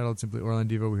entitled simply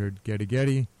Orlandivo. We heard Geri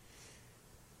Geri.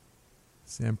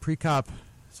 Sam Prekop,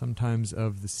 sometimes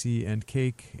of the Sea and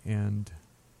Cake and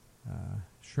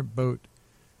Shrimp Boat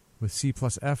with C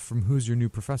plus F from Who's Your New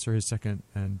Professor, his second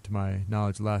and to my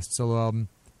knowledge last solo album.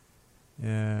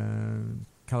 And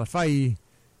Kalafai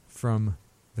from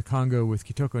the Congo with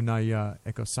Kitoko Naya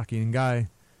Ekosaki Ngai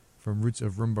from Roots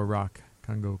of Rumba Rock,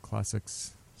 Congo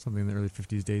Classics, something in the early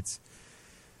 50s dates.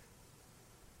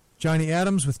 Johnny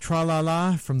Adams with Tra La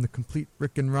La from the Complete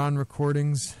Rick and Ron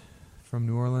recordings from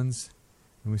New Orleans.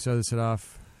 And we started this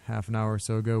off half an hour or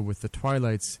so ago with the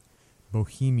Twilight's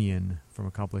Bohemian from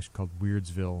a compilation called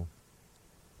Weirdsville.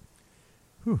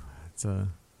 Whew, it's a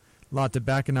lot to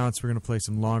back announce. We're going to play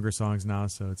some longer songs now,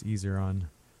 so it's easier on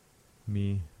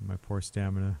me and my poor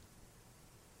stamina.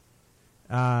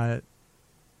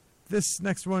 This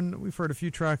next one, we've heard a few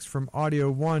tracks from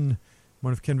Audio One,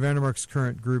 one of Ken Vandermark's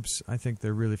current groups. I think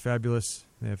they're really fabulous.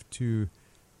 They have 2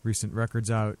 recent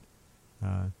records out.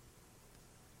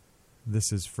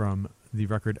 This is from the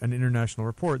record An International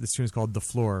Report. This tune is called The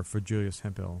Floor for Julius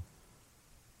Hemphill.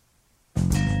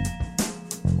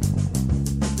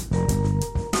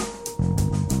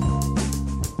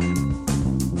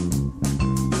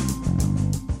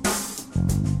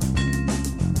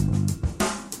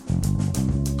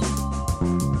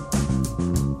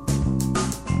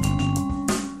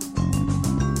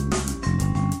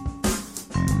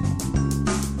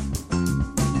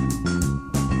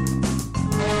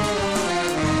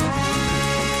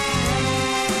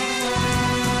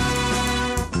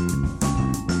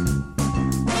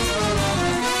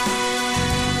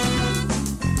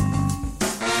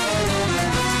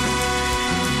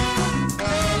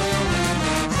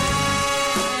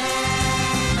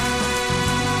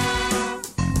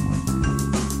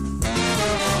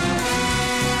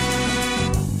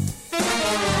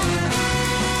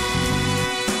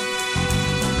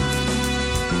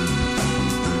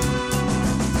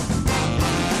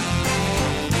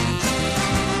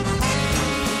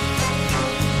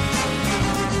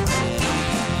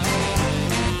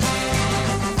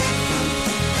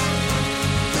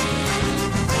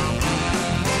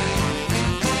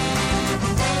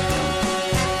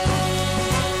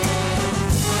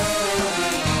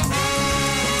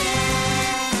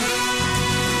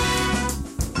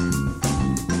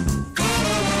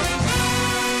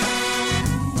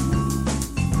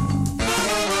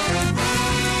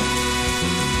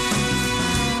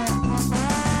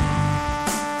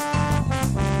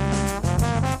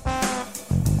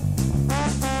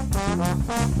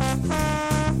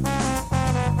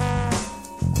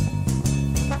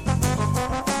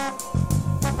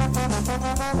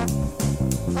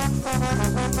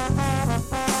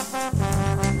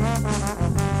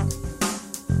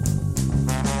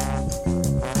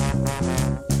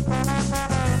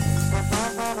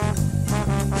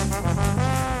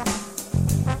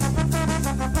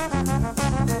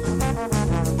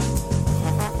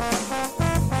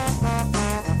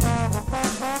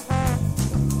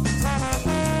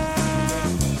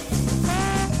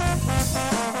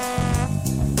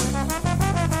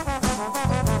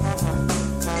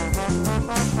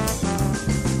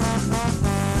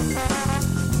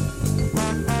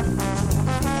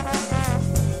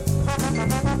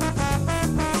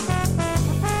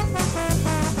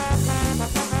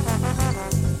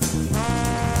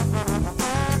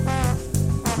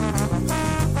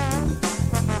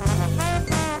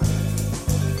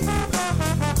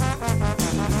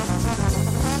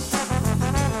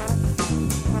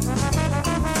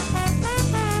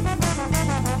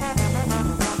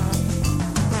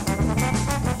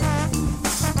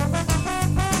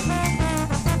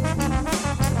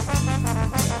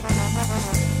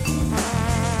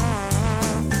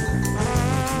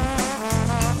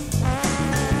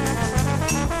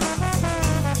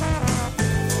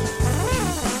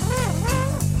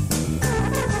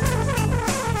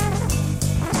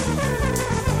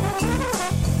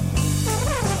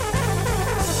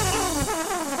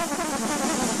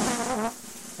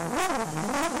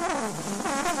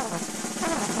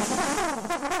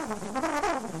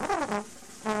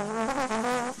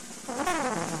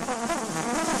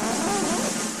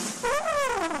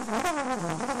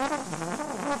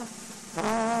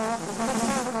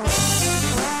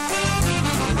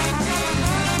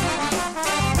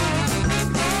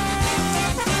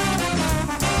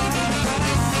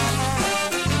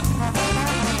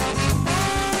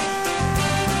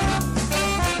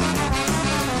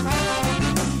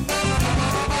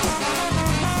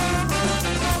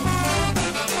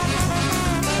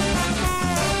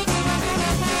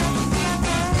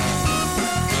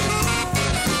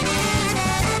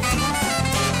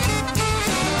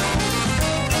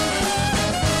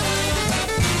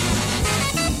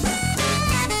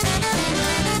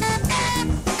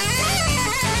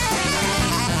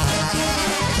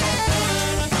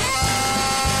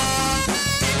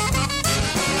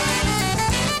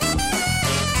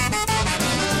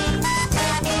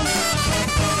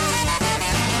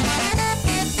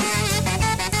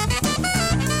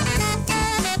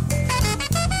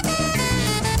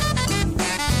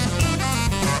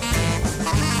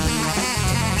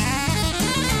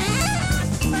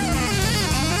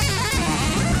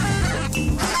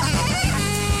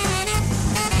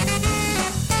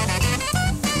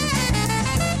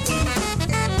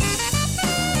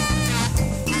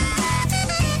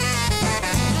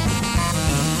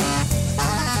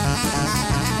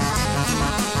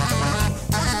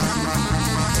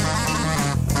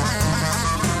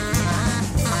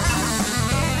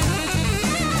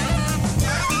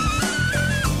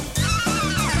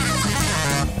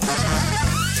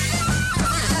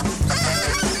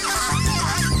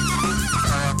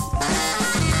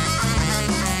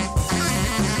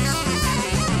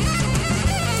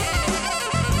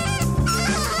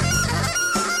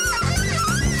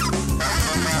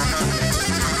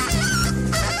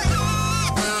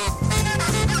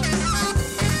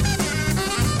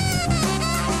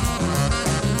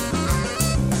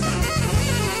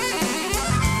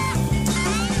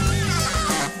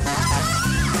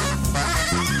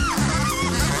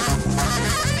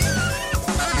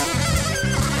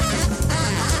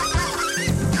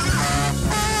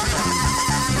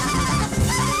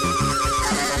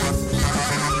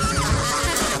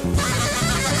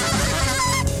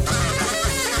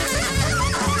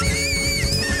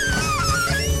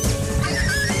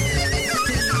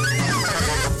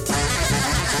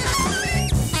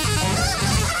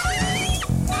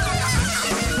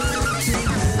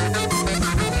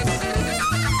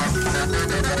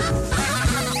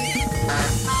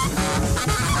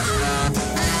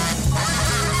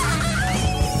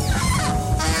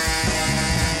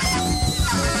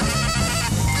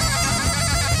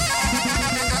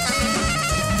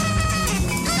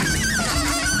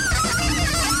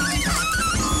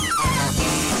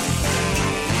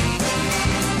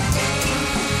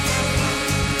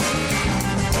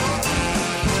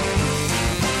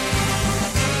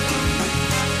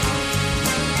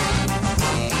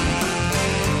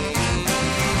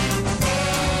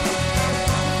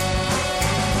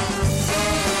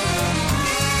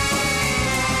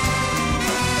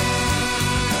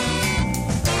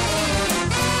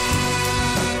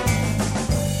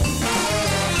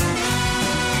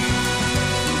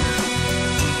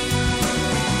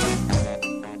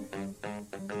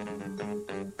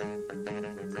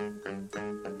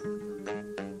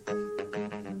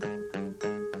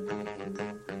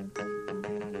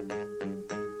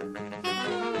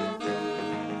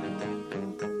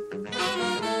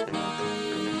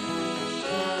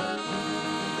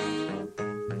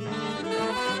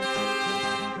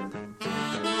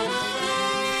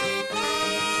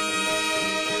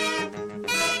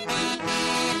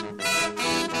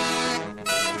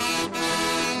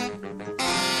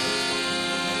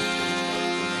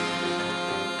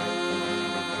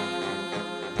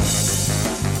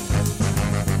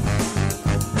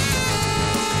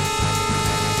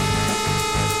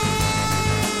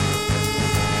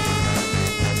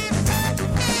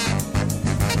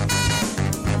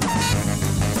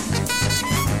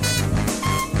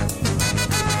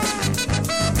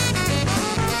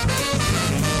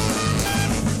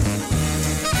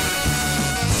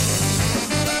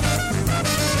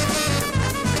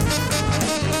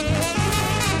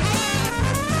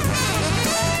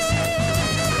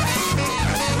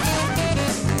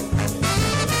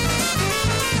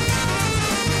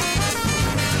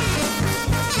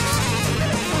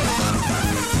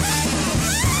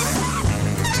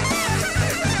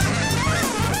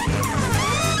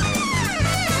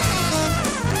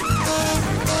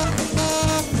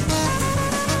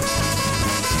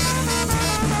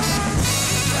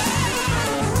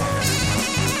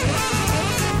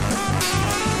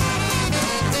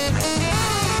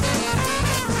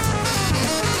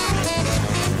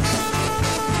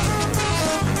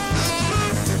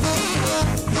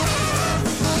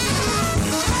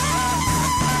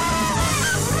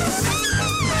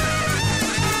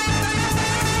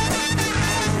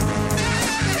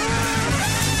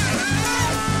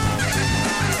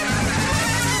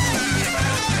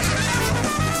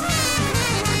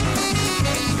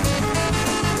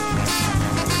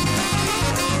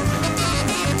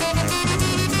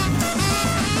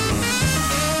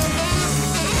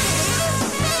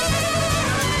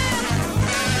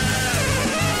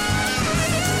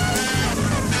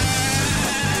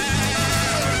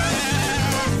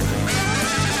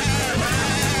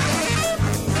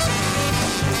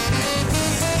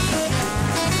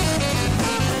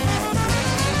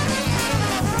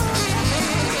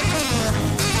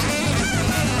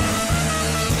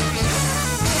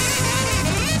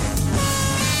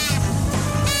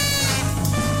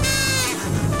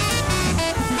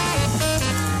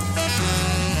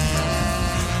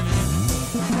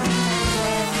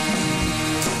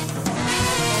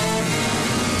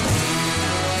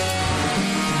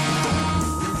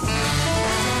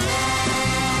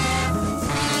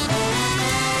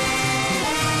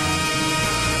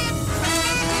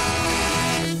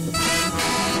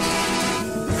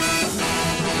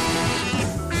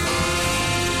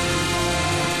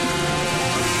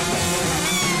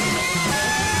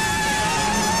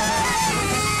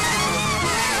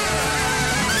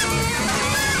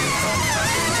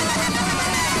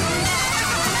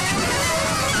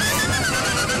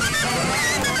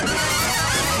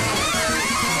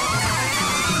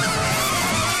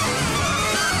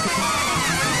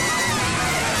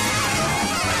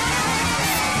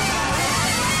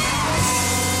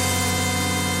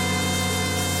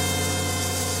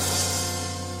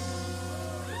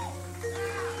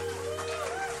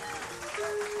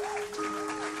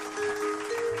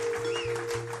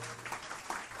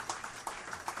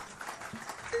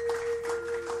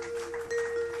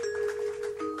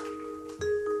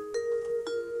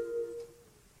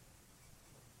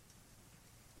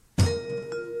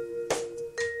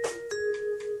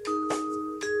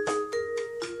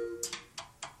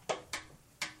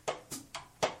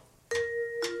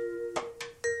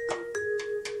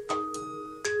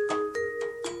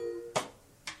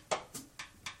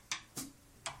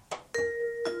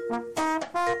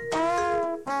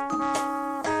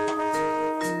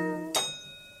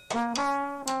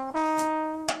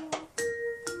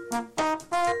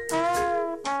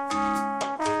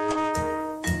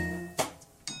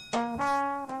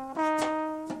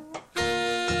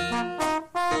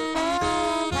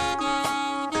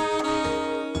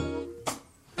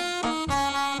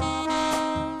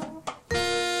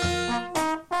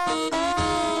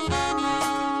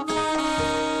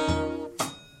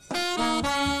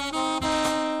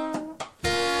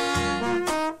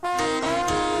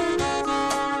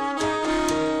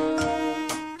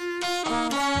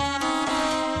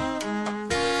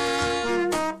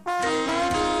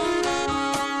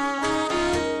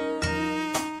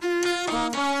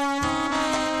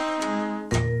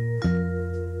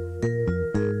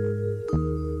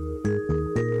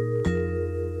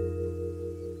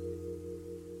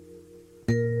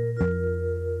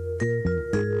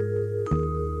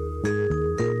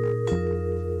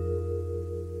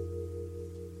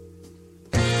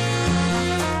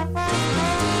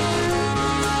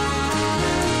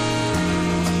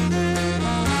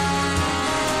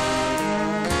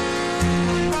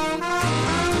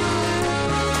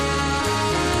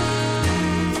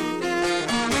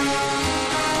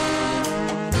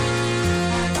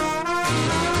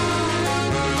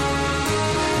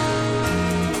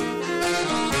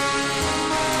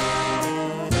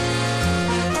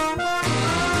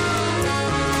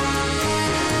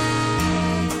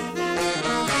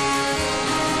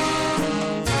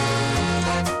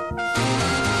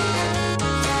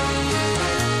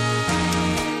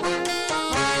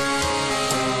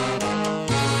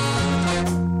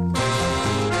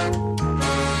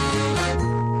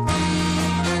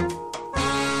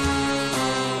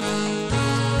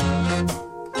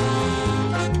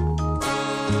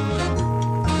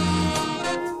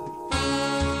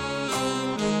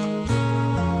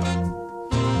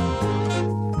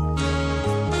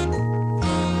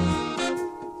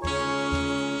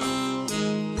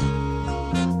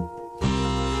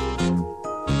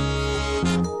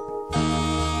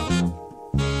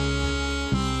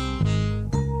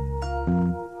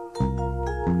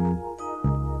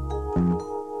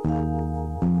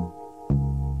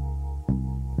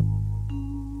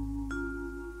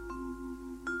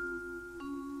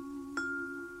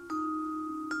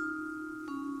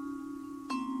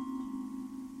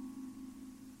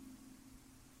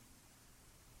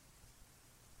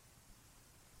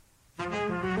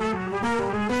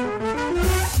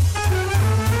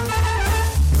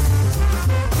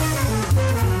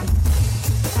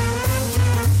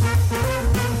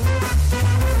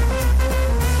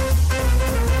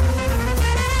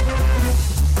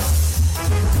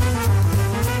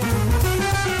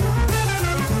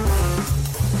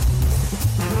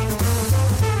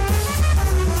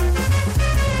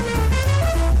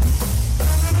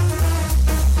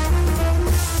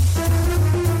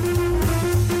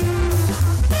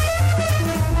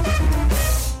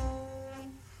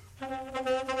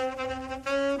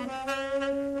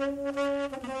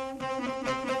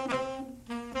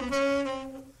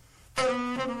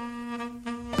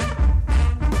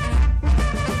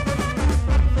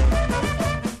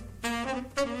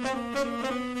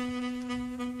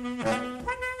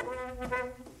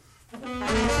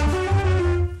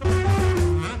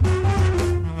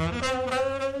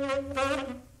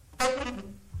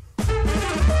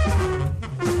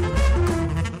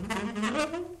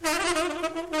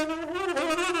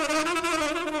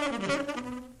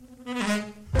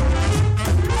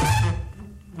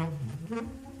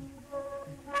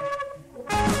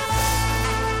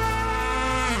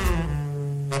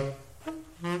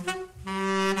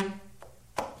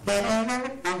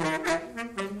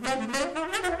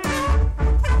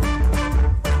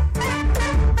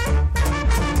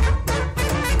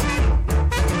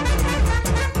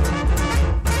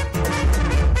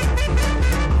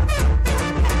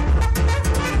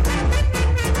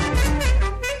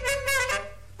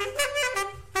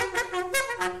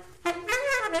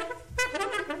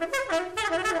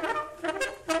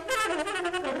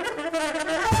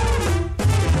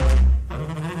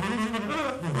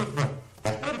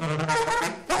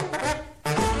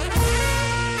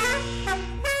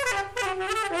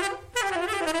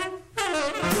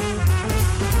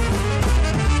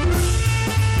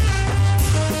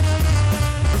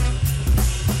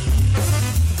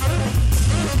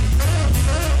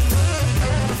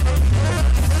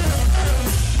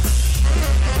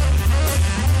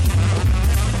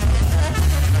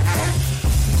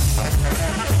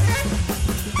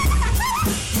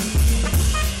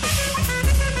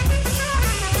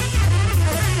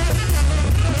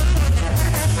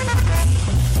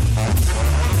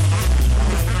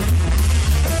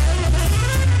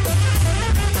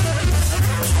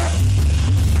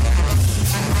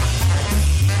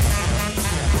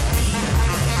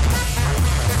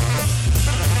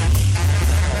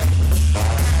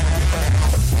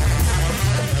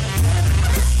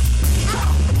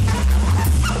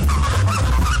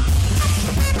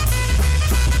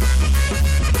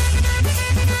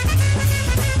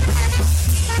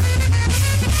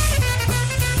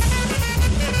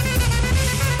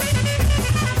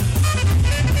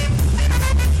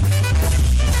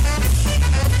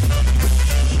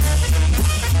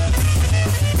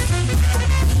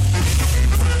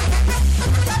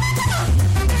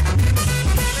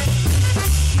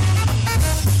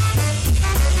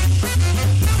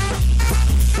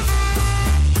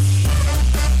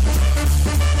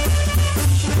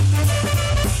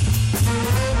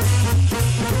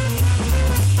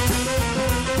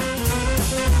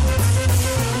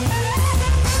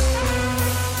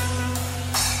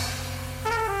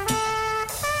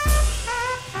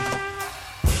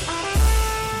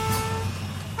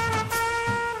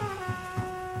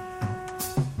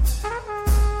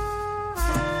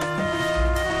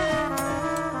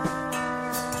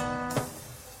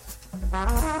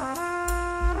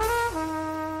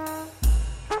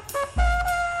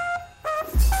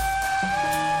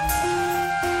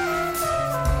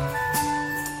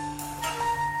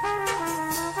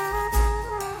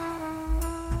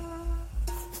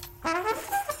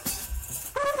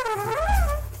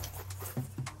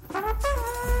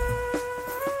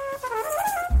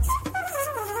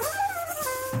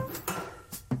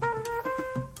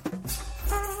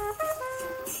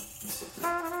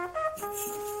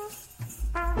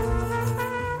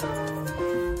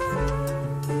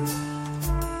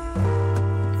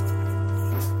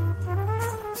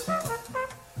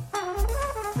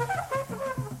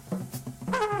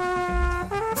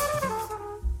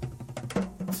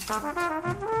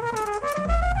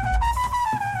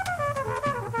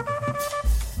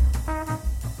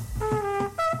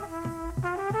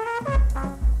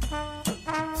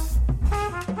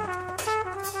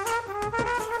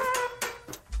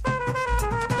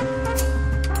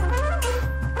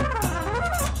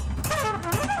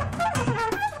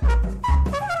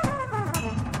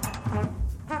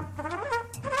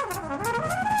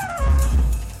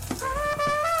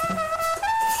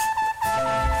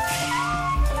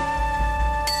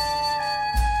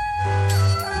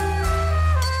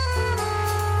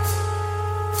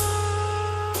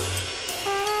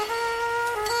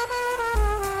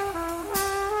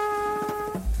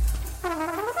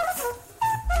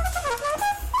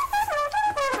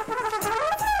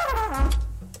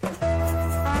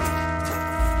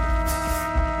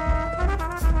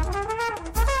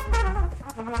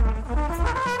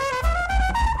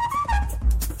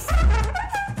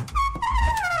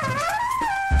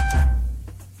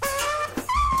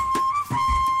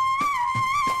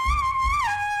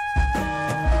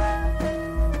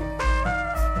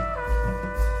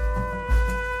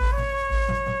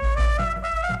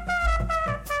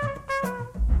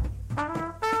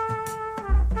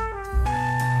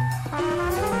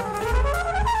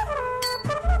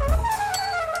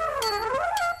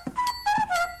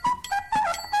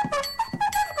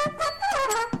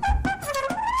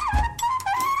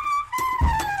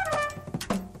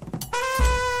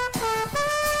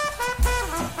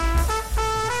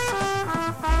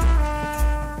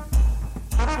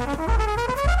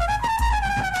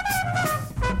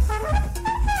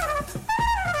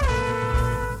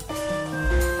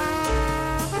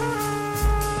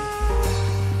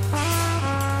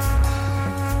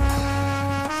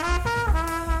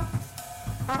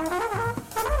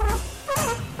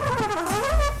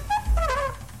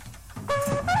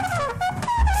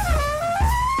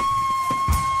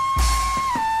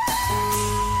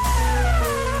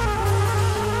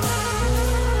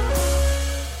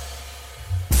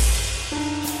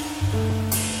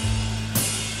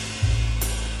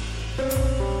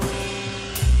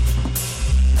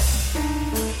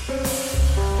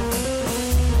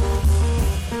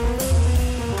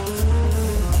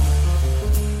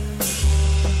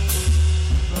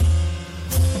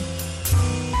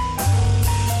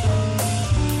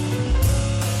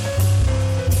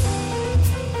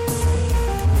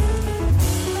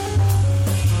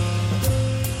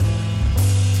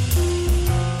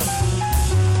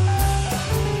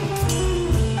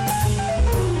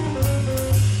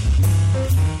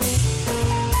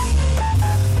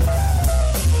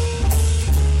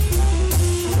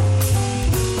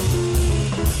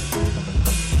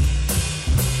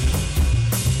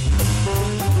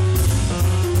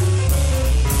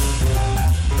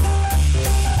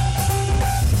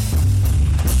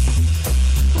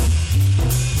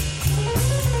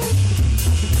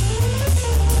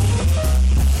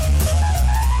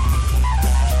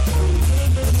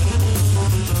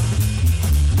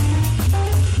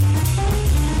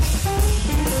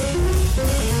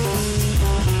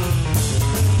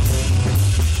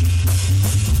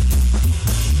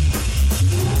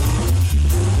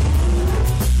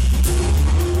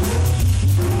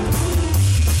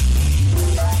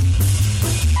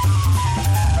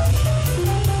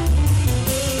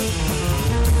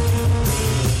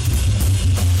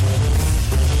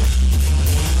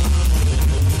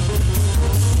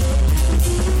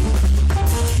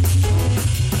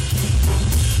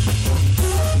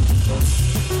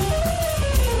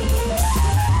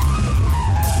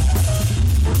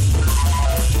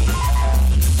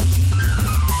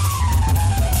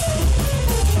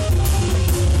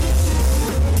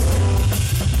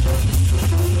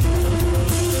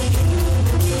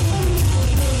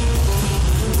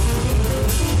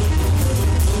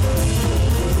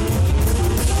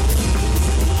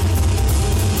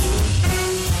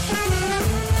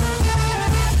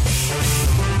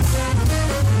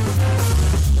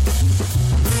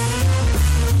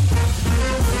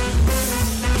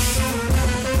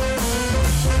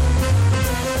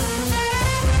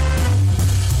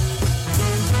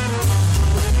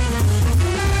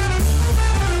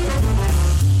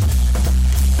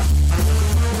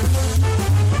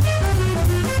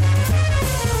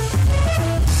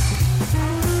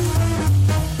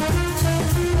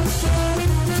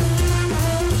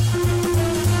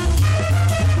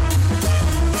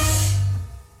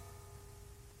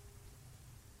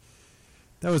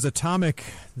 was Atomic,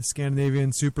 the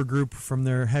Scandinavian supergroup from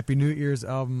their Happy New Year's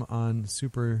album on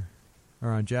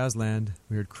on Jazzland.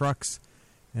 We heard Crux,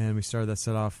 and we started that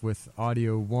set off with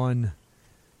Audio 1,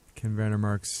 Ken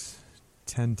Vandermark's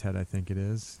Tentet, I think it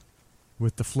is,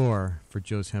 with The Floor for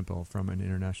Joe Hempel from an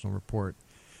International Report.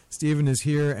 Steven is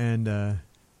here and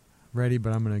ready,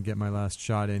 but I'm going to get my last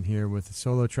shot in here with a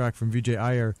solo track from Vijay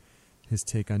Iyer, his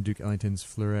take on Duke Ellington's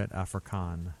Fleurette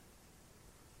Africaine.